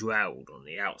long dwelled on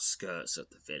the outskirts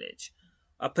of the village.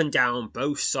 Up and down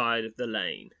both sides of the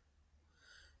lane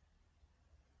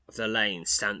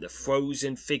stand the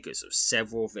frozen figures of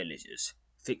several villagers,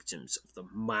 victims of the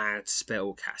mad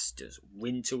spellcaster's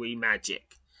wintry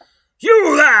magic.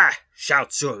 "You there!"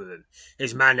 shouts Zurun,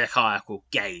 his maniacal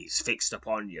gaze fixed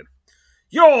upon you.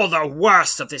 "You're the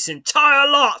worst of this entire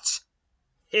lot!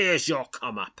 Here's your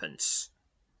comeuppance."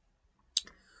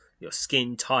 Your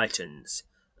skin tightens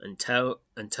and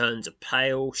turns a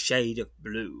pale shade of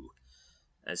blue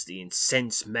as the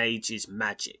incensed mage's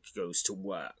magic goes to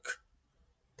work.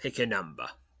 Pick a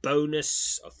number.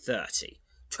 Bonus of 30.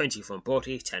 20 from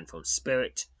body, 10 from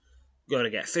spirit. Gotta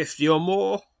get 50 or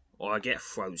more, or I get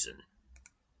frozen.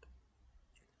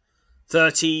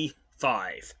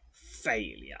 35.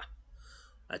 Failure.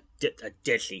 A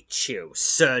deadly chill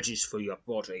surges through your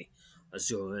body as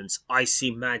Zurun's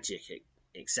icy magic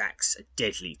exacts a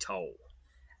deadly toll.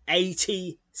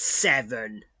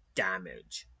 87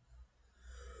 damage.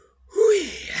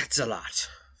 Whee, that's a lot.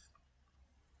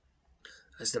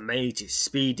 As the mage's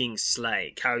speeding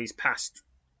sleigh carries past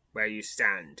where you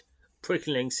stand, a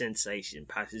prickling sensation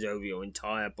passes over your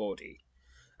entire body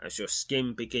as your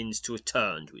skin begins to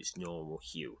return to its normal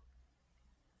hue.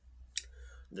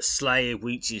 The sleigh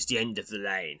reaches the end of the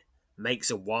lane, makes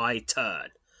a wide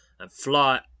turn, and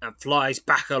flies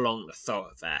back along the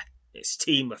thoroughfare, its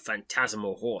team of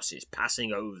phantasmal horses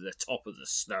passing over the top of the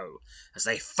snow as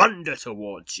they thunder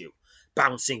towards you,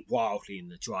 bouncing wildly in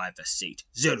the driver's seat.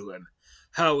 Zuluim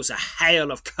hurls a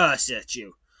hail of curses at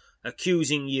you,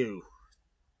 accusing you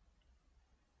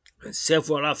and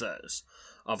several others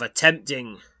of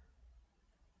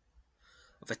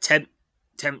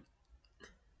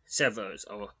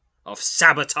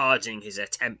sabotaging his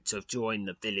attempt to join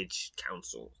the village's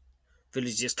council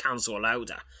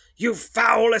elder. "You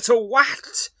foul little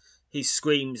wat!" he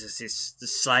screams as the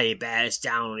sleigh bears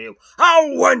down on you.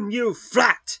 "I'll run you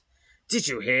flat! Did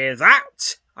you hear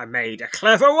that? I made a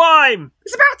clever rhyme!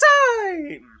 It's about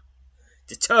time!"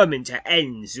 Determined to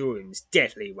end Zurim's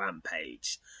deadly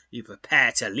rampage, you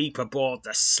prepare to leap aboard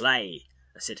the sleigh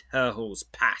as it hurtles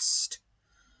past.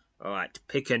 Alright,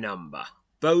 pick a number.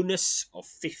 Bonus of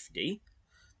 50.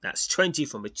 That's 20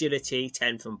 from agility,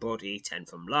 10 from body, 10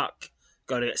 from luck.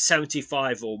 Gotta get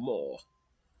 75 or more.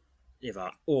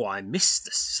 I missed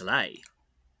the sleigh.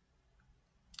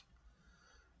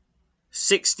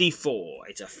 64,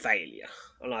 it's a failure,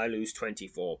 and I lose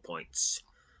 24 points.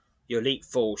 Your leap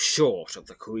falls short of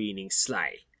the careening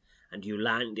sleigh, and you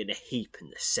land in a heap in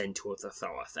the centre of the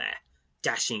thoroughfare,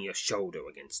 dashing your shoulder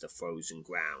against the frozen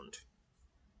ground.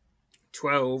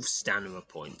 12 stamina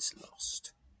points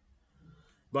lost.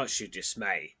 Much to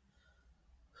dismay,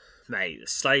 the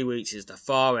sleigh reaches the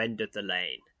far end of the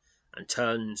lane and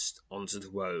turns onto the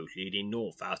road leading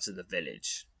north out of the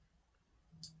village.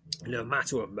 In a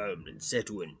matter of moments,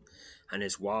 Edwin and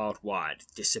his wild wide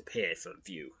disappeared from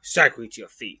view. Staggering to your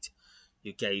feet,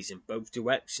 you gaze in both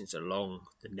directions along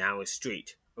the narrow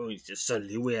street, only to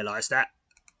suddenly realise that.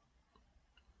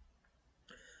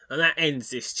 And that ends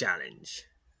this challenge.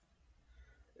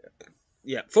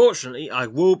 Yeah, fortunately, I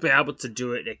will be able to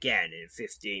do it again in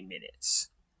 15 minutes.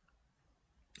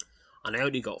 And I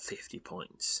only got 50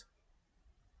 points.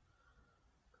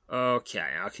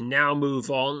 Okay, I can now move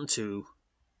on to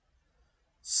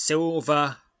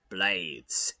Silver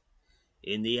Blades.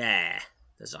 In the air,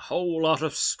 there's a whole lot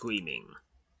of screaming.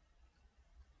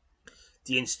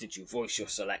 The instant you voice your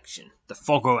selection, the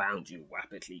fog around you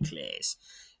rapidly clears.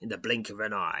 In the blink of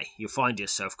an eye, you find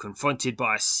yourself confronted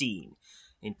by a scene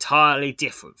entirely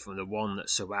different from the one that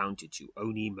surrounded you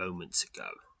only moments ago.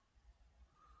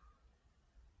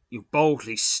 You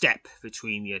boldly step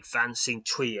between the advancing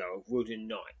trio of wooden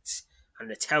knights and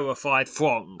the terrified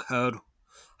throng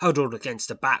huddled against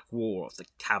the back wall of the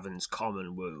tavern's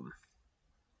common room.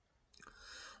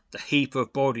 The heap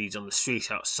of bodies on the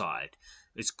street outside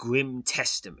is grim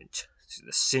testament to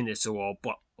the sinister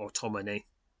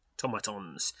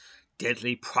automatons'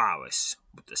 deadly prowess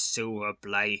with the silver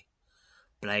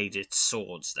bladed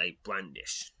swords they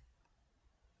brandish.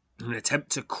 In an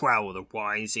attempt to quell the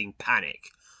rising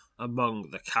panic among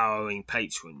the cowering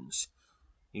patrons,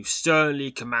 you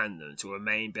sternly command them to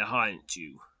remain behind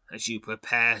you as you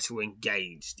prepare to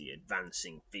engage the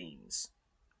advancing fiends.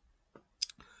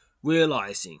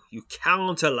 Realizing you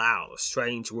cannot allow the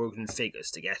strange wooden figures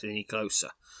to get any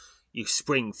closer, you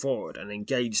spring forward and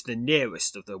engage the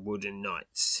nearest of the wooden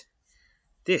knights.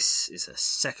 This is a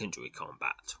secondary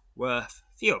combat, worth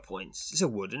 0 points. It's a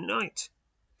wooden knight.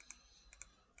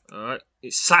 Alright,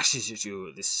 it slashes at you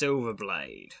with this silver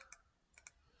blade.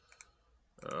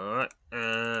 Alright,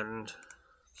 and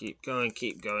keep going,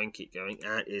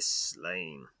 and is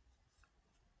slain.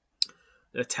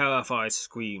 The terrified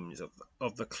screams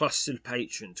of the clustered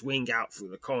patrons ring out through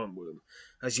the common room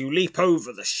as you leap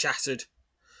over the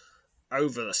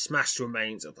smashed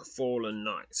remains of the fallen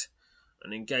knight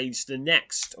and engage the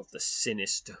next of the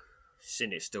sinister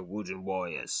wooden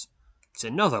warriors. It's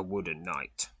another wooden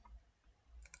knight.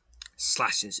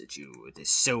 Slashes at you with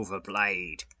his silver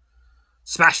blade.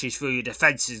 Smashes through your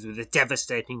defences with a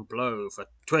devastating blow for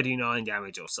 29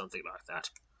 damage or something like that.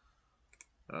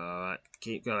 Alright,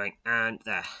 keep going. And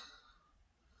there.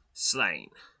 Slain.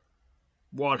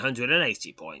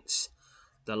 180 points.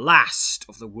 The last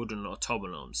of the wooden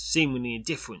automatons, seemingly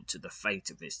indifferent to the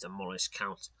fate of his demolished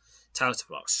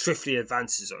counterblock, swiftly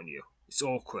advances on you. Its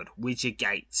awkward, rigid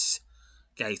gait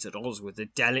at odds with the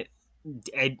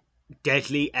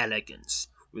deadly elegance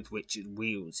with which it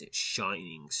wields its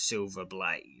shining silver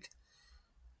blade.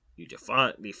 You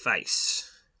defiantly face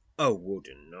a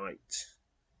wooden knight.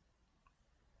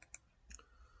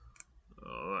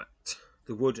 Alright.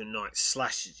 The wooden knight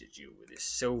slashes at you with his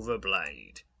silver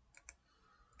blade.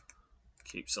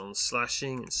 Keeps on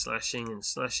slashing and slashing and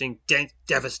slashing.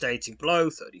 Devastating blow,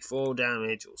 34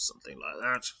 damage or something like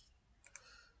that.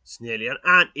 It's nearly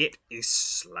and it is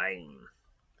slain.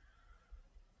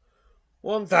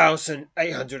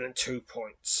 1,802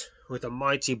 points, with a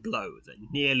mighty blow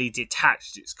that nearly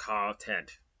detached its carved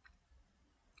head.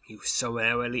 You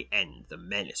summarily end the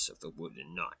menace of the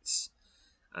wooden knights.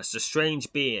 As the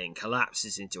strange being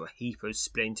collapses into a heap of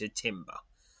splintered timber,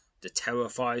 the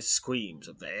terrified screams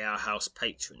of the alehouse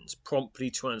patrons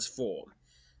promptly transform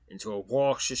into a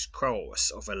raucous chorus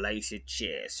of elated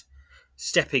cheers.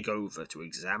 Stepping over to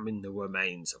examine the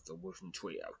remains of the wooden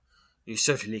trio, you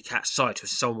suddenly catch sight of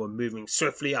someone moving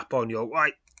swiftly up on your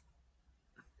right.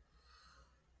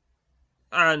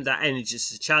 And that ends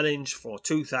the challenge for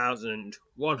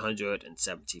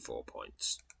 2,174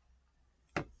 points.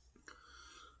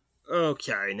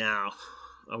 Okay, now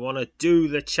I want to do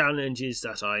the challenges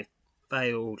that I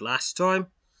failed last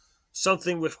time.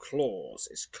 Something with claws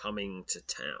is coming to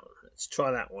town. Let's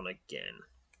try that one again.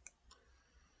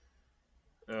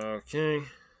 Okay.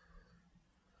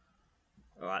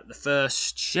 Alright, the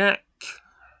first check.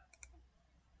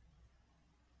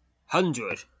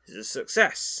 100 is a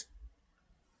success.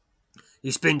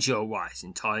 You spin to your right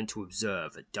in time to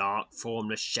observe a dark,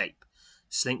 formless shape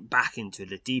slink back into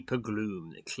the deeper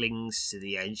gloom that clings to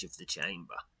the edge of the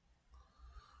chamber.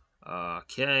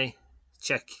 Okay.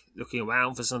 Check, looking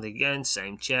around for something again,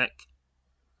 same check.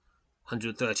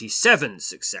 137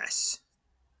 success.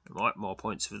 Right, more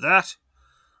points for that.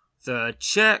 Third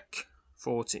check.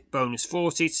 40, bonus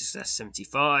 40, success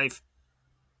 75.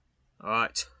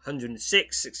 Alright,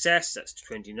 106 success, that's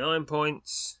 29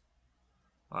 points.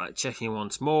 Alright, checking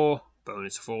once more.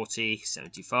 Bonus 40,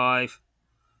 75.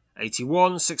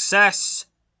 81 success.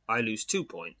 I lose 2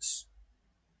 points.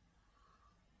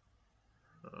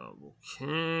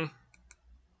 Okay.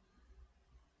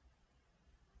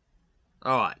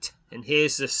 Alright, and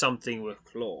here's the something with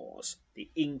claws.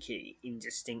 The inky,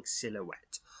 indistinct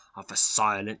silhouette of a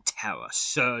silent terror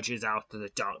surges out of the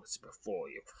darkness before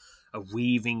you. A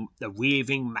weaving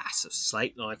mass of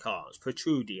slate-like arms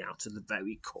protruding out of the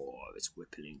very core of its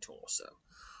rippling torso.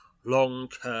 Long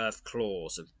curved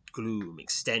claws of gloom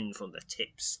extend from the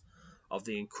tips of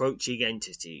the encroaching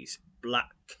entity's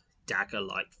black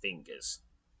dagger-like fingers.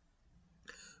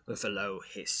 With a low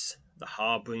hiss, the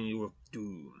harbinger of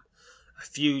doom, a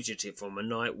fugitive from a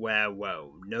night where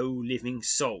Rome no living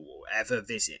soul will ever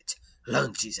visit,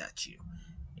 lunges at you,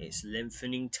 its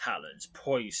lengthening talons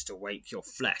poised to wake your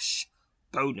flesh.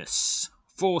 Bonus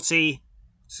 40,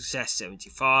 success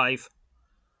 75,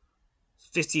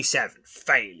 57,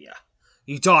 failure.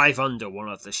 You dive under one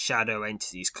of the shadow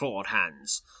entity's clawed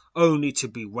hands, only to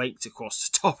be raked across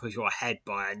the top of your head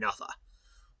by another.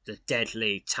 The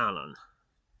deadly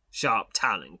sharp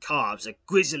talon carves a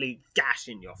grisly gash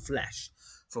in your flesh,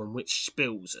 from which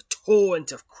spills a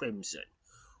torrent of crimson.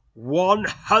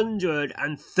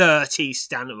 130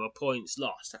 stamina points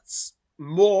lost. That's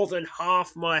more than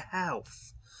half my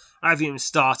health. I haven't even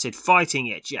started fighting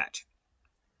it yet.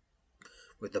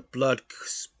 With blood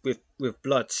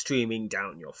streaming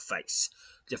down your face,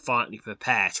 defiantly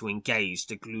prepare to engage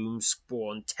the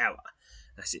gloom-spawned terror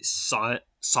as it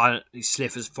silently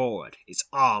slithers forward, its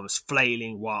arms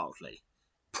flailing wildly.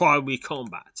 Primary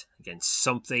combat against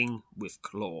something with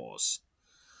claws.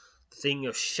 The thing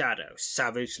of shadow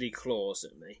savagely claws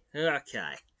at me.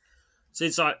 Okay.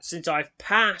 Since I've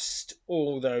passed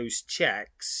all those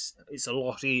checks, it's a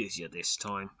lot easier this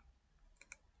time.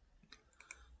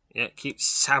 Yeah, it keeps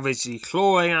savagely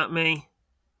clawing at me.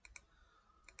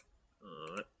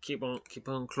 Alright, keep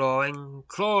on clawing.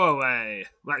 Claw away.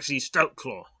 Actually, don't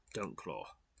claw. Don't claw.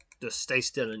 Just stay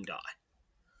still and die.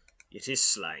 It is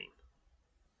slain.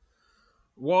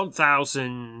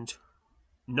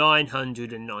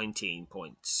 1,919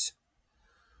 points.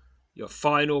 Your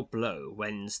final blow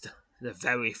rends the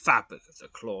very fabric of the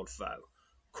clawed foe,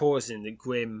 causing the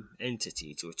grim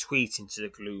entity to retreat into the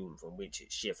gloom from which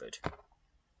it shivered.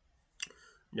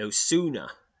 No sooner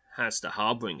has the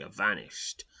harbinger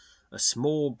vanished, a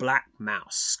small black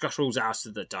mouse scuttles out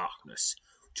of the darkness,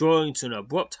 drawing to an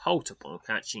abrupt halt upon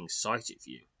catching sight of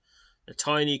you. The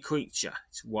tiny creature,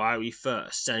 its wiry fur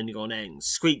standing on end,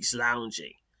 squeaks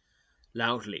loudly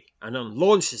and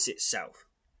unlaunches itself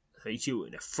at you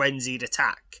in a frenzied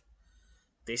attack.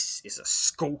 This is a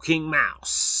skulking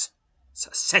mouse. It's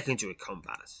a secondary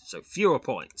combat, so fewer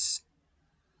points.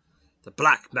 The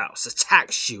black mouse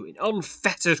attacks you in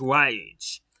unfettered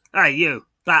rage. Hey you,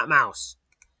 black mouse.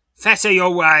 Fetter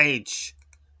your rage.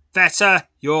 Fetter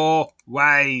your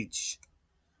rage.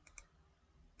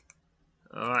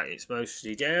 Alright, it's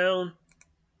mostly down.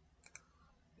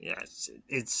 Yes,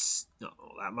 it's not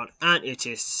all that much. And it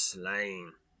is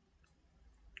slain.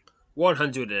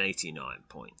 189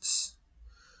 points.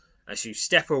 As you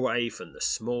step away from the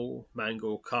small,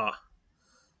 mangled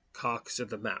carcass of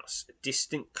the mouse, a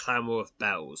distant clamour of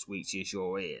bells reaches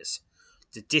your ears.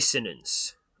 The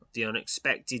dissonance of the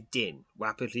unexpected din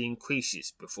rapidly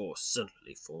increases before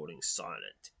suddenly falling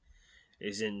silent. It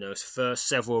is in those first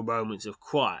several moments of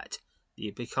quiet that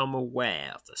you become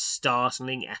aware of the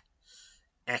startling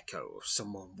echo of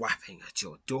someone rapping at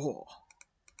your door.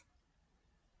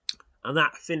 And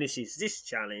that finishes this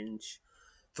challenge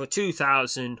for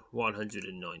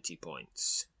 2,190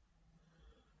 points.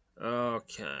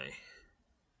 Okay.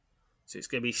 So it's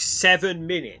going to be 7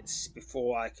 minutes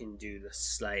before I can do the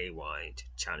sleigh ride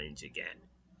challenge again.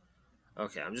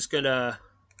 Okay, I'm just going to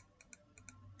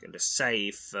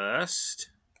save first.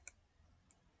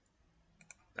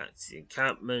 Back to the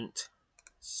encampment.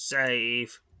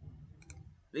 Save.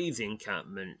 Leave the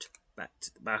encampment. Back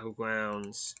to the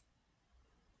battlegrounds.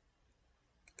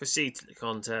 Proceed to the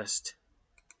contest.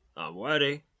 I'm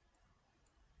ready.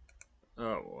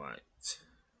 Alright.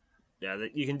 Yeah,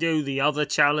 you can do the other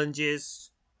challenges.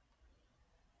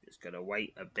 Just gotta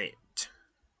wait a bit.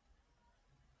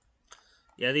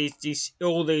 Yeah,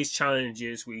 all these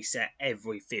challenges we set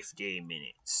every 15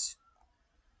 minutes.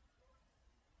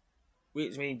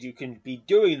 Which means you can be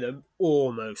doing them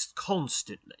almost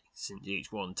constantly, since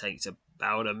each one takes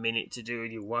about a minute to do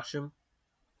and you wash them.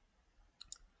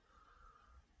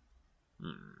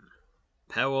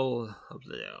 Peril of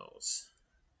the Dells.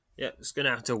 Yep, it's going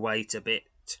to have to wait a bit.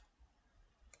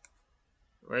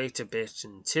 Wait a bit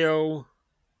until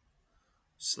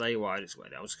Sleigh Ride is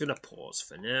ready. I'm just going to pause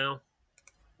for now.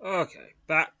 Okay,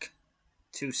 back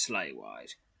to Sleigh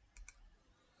Ride.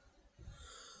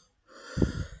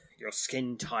 Your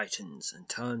skin tightens and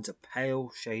turns a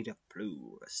pale shade of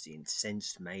blue as the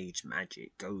incensed mage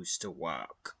magic goes to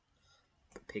work.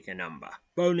 Pick a number.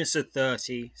 Bonus of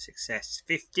 30, success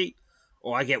 50,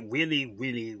 or I get really,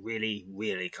 really, really,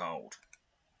 really cold.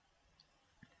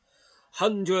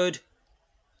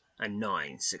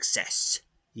 109, success.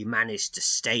 You manage to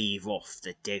stave off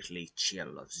the deadly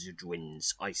chill of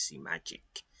Zedwin's icy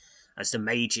magic. As the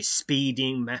mage's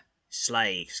speeding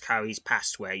sleigh carries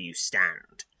past where you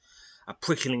stand,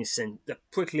 the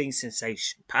prickling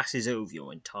sensation passes over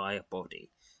your entire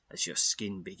body as your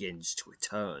skin begins to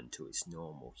return to its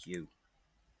normal hue.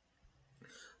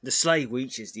 The sleigh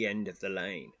reaches the end of the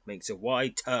lane, makes a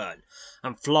wide turn,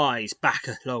 and flies back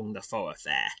along the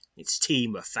thoroughfare, its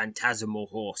team of phantasmal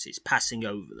horses passing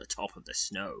over the top of the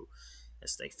snow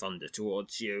as they thunder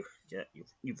towards you. Yeah,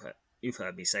 you've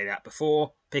heard me say that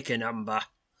before. Pick a number.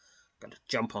 Gotta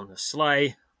jump on the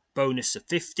sleigh. Bonus of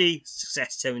 50,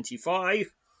 success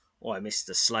 75, or I missed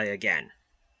the sleigh again.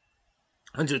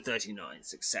 139,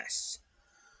 success.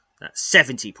 That's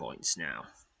 70 points now.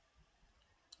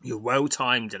 Your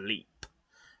well-timed leap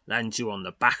lands you on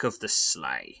the back of the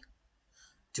sleigh,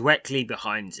 directly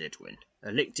behind Zedwin,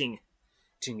 eliciting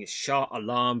a sharp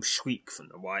alarm shriek from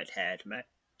the white-haired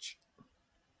mage.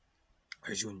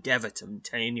 As you endeavour to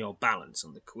maintain your balance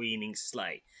on the careening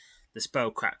sleigh, the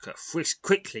spellcracker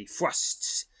quickly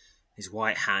thrusts his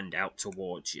right hand out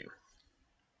towards you.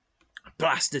 A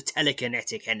blast of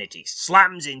telekinetic energy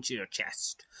slams into your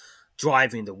chest,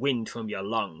 driving the wind from your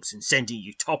lungs and sending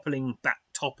you toppling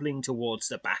towards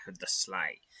the back of the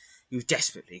sleigh. You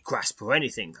desperately grasp for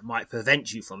anything that might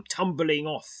prevent you from tumbling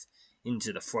off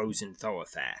into the frozen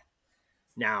thoroughfare,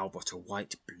 now but a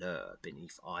white blur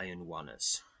beneath iron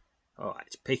runners.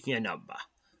 Alright, picking a number.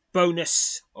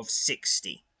 Bonus of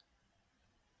 60.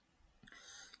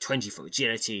 20 from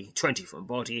agility, 20 from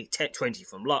body, 20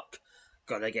 from luck.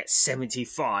 Gotta get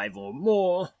 75 or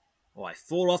more, or I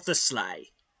fall off the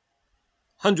sleigh.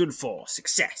 104,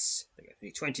 success. That gives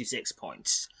me 26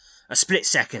 points. A split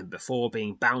second before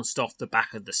being bounced off the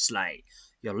back of the sleigh,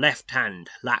 your left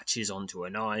hand latches onto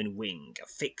an iron wing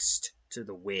affixed to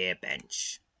the rear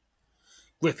bench.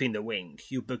 Gripping the wing,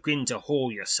 you begin to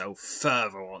haul yourself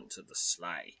further onto the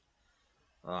sleigh.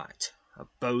 Alright, a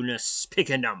bonus,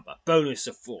 pick a number. Bonus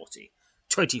of 40.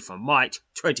 20 from might,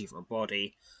 20 from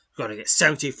body. Gotta get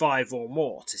 75 or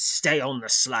more to stay on the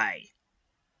sleigh.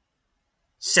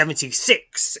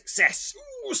 76, success.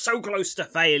 Ooh, so close to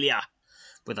failure.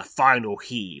 With a final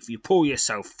heave, you pull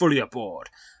yourself fully aboard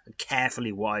and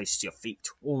carefully rise to your feet,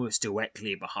 almost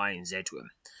directly behind Zedwin.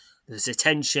 His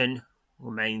attention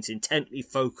remains intently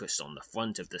focused on the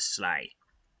front of the sleigh.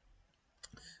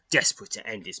 Desperate to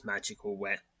end his magical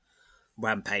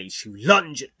rampage, you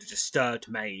lunge at the disturbed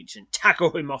mage and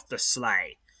tackle him off the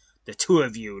sleigh. The two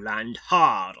of you land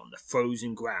hard on the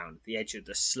frozen ground at the edge of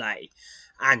the sleigh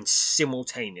and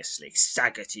simultaneously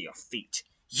stagger to your feet.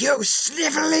 "You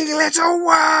snivelling little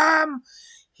worm!"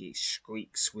 he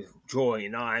shrieks, withdrawing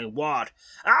an iron rod.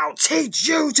 "I'll teach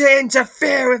you to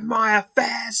interfere with my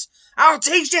affairs! I'll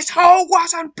teach this whole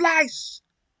rotten place!"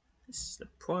 This is the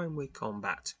primary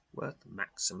combat, worth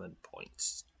maximum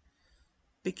points.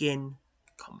 Begin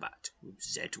combat with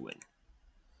Zedwin.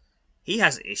 He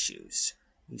has issues.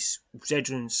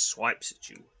 Zedwin swipes at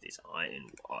you with his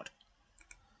iron rod.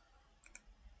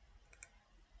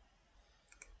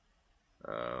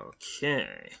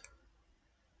 Okay.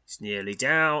 He's nearly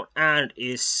down and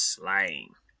is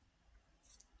slain.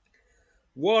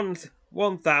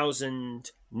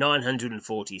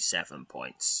 1,947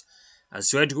 points.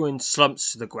 As Zedwin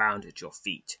slumps to the ground at your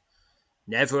feet,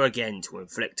 never again to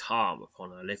inflict harm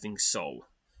upon a living soul.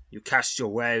 You cast your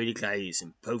wary gaze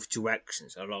in both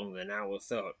directions along the narrow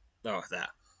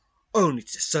thoroughfare, only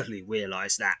to suddenly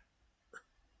realise that.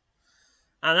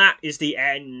 And that is the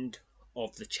end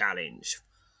of the challenge.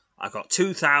 I got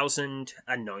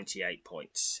 2,098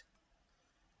 points.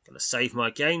 I'm going to save my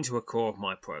game to record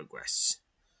my progress.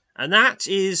 And that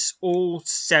is all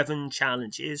 7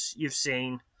 challenges you've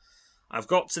seen. I've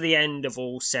got to the end of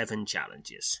all 7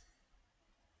 challenges.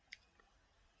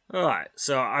 Alright,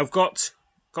 so I've got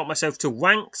myself to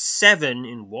rank 7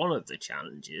 in one of the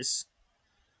challenges.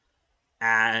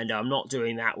 And I'm not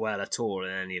doing that well at all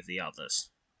in any of the others.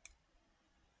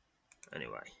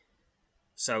 Anyway,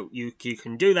 so you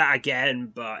can do that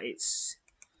again, but it's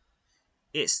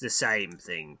the same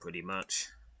thing pretty much.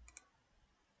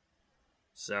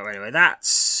 So anyway,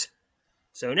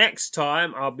 so next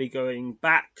time I'll be going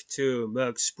back to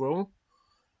Murgsprung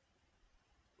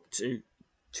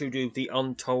to do the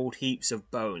Untold Heaps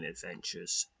of Bone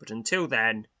adventures. But until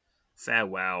then,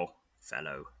 farewell,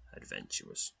 fellow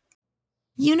adventurers.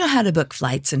 You know how to book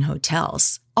flights and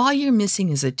hotels. All you're missing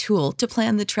is a tool to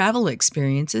plan the travel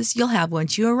experiences you'll have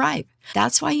once you arrive.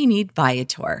 That's why you need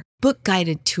Viator. Book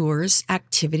guided tours,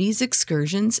 activities,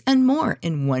 excursions, and more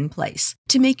in one place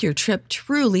to make your trip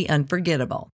truly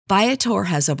unforgettable. Viator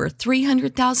has over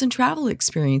 300,000 travel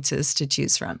experiences to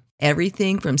choose from.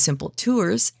 Everything from simple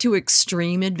tours to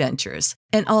extreme adventures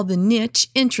and all the niche,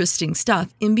 interesting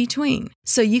stuff in between.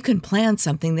 So you can plan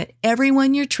something that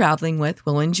everyone you're traveling with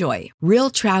will enjoy. Real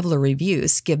traveler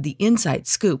reviews give the inside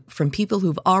scoop from people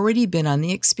who've already been on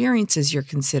the experiences you're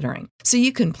considering. So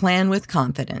you can plan with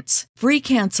confidence. Free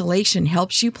cancellation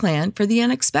helps you plan for the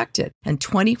unexpected. And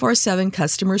 24/7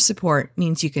 customer support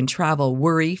means you can travel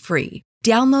worry-free.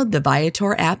 Download the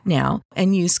Viator app now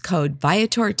and use code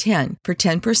Viator10 for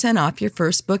 10% off your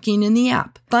first booking in the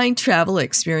app. Find travel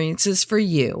experiences for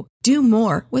you. Do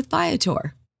more with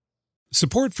Viator.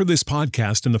 Support for this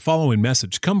podcast and the following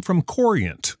message come from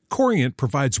Corient. Corient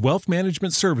provides wealth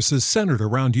management services centered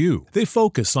around you. They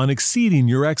focus on exceeding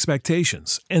your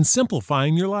expectations and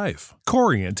simplifying your life.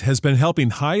 Corient has been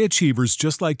helping high achievers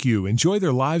just like you enjoy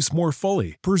their lives more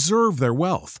fully, preserve their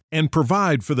wealth, and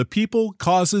provide for the people,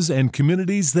 causes, and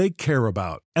communities they care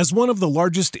about. As one of the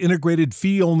largest integrated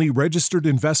fee-only registered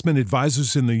investment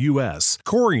advisors in the U.S.,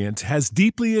 Corient has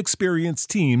deeply experienced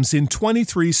teams in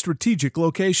 23 strategic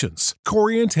locations.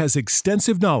 Corient has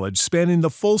extensive knowledge spanning the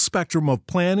full spectrum of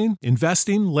planning,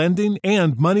 investing, lending,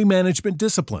 and money management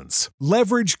disciplines.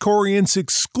 Leverage Corient's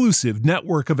exclusive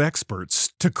network of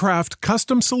experts to craft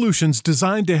custom solutions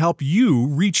designed to help you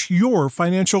reach your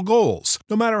financial goals,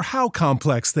 no matter how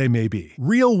complex they may be.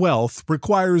 Real wealth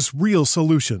requires real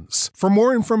solutions. For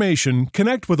more information,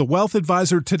 connect with a wealth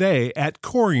advisor today at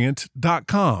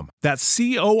Corient.com. That's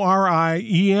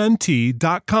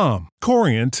Corient.com.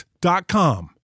 Corient.com.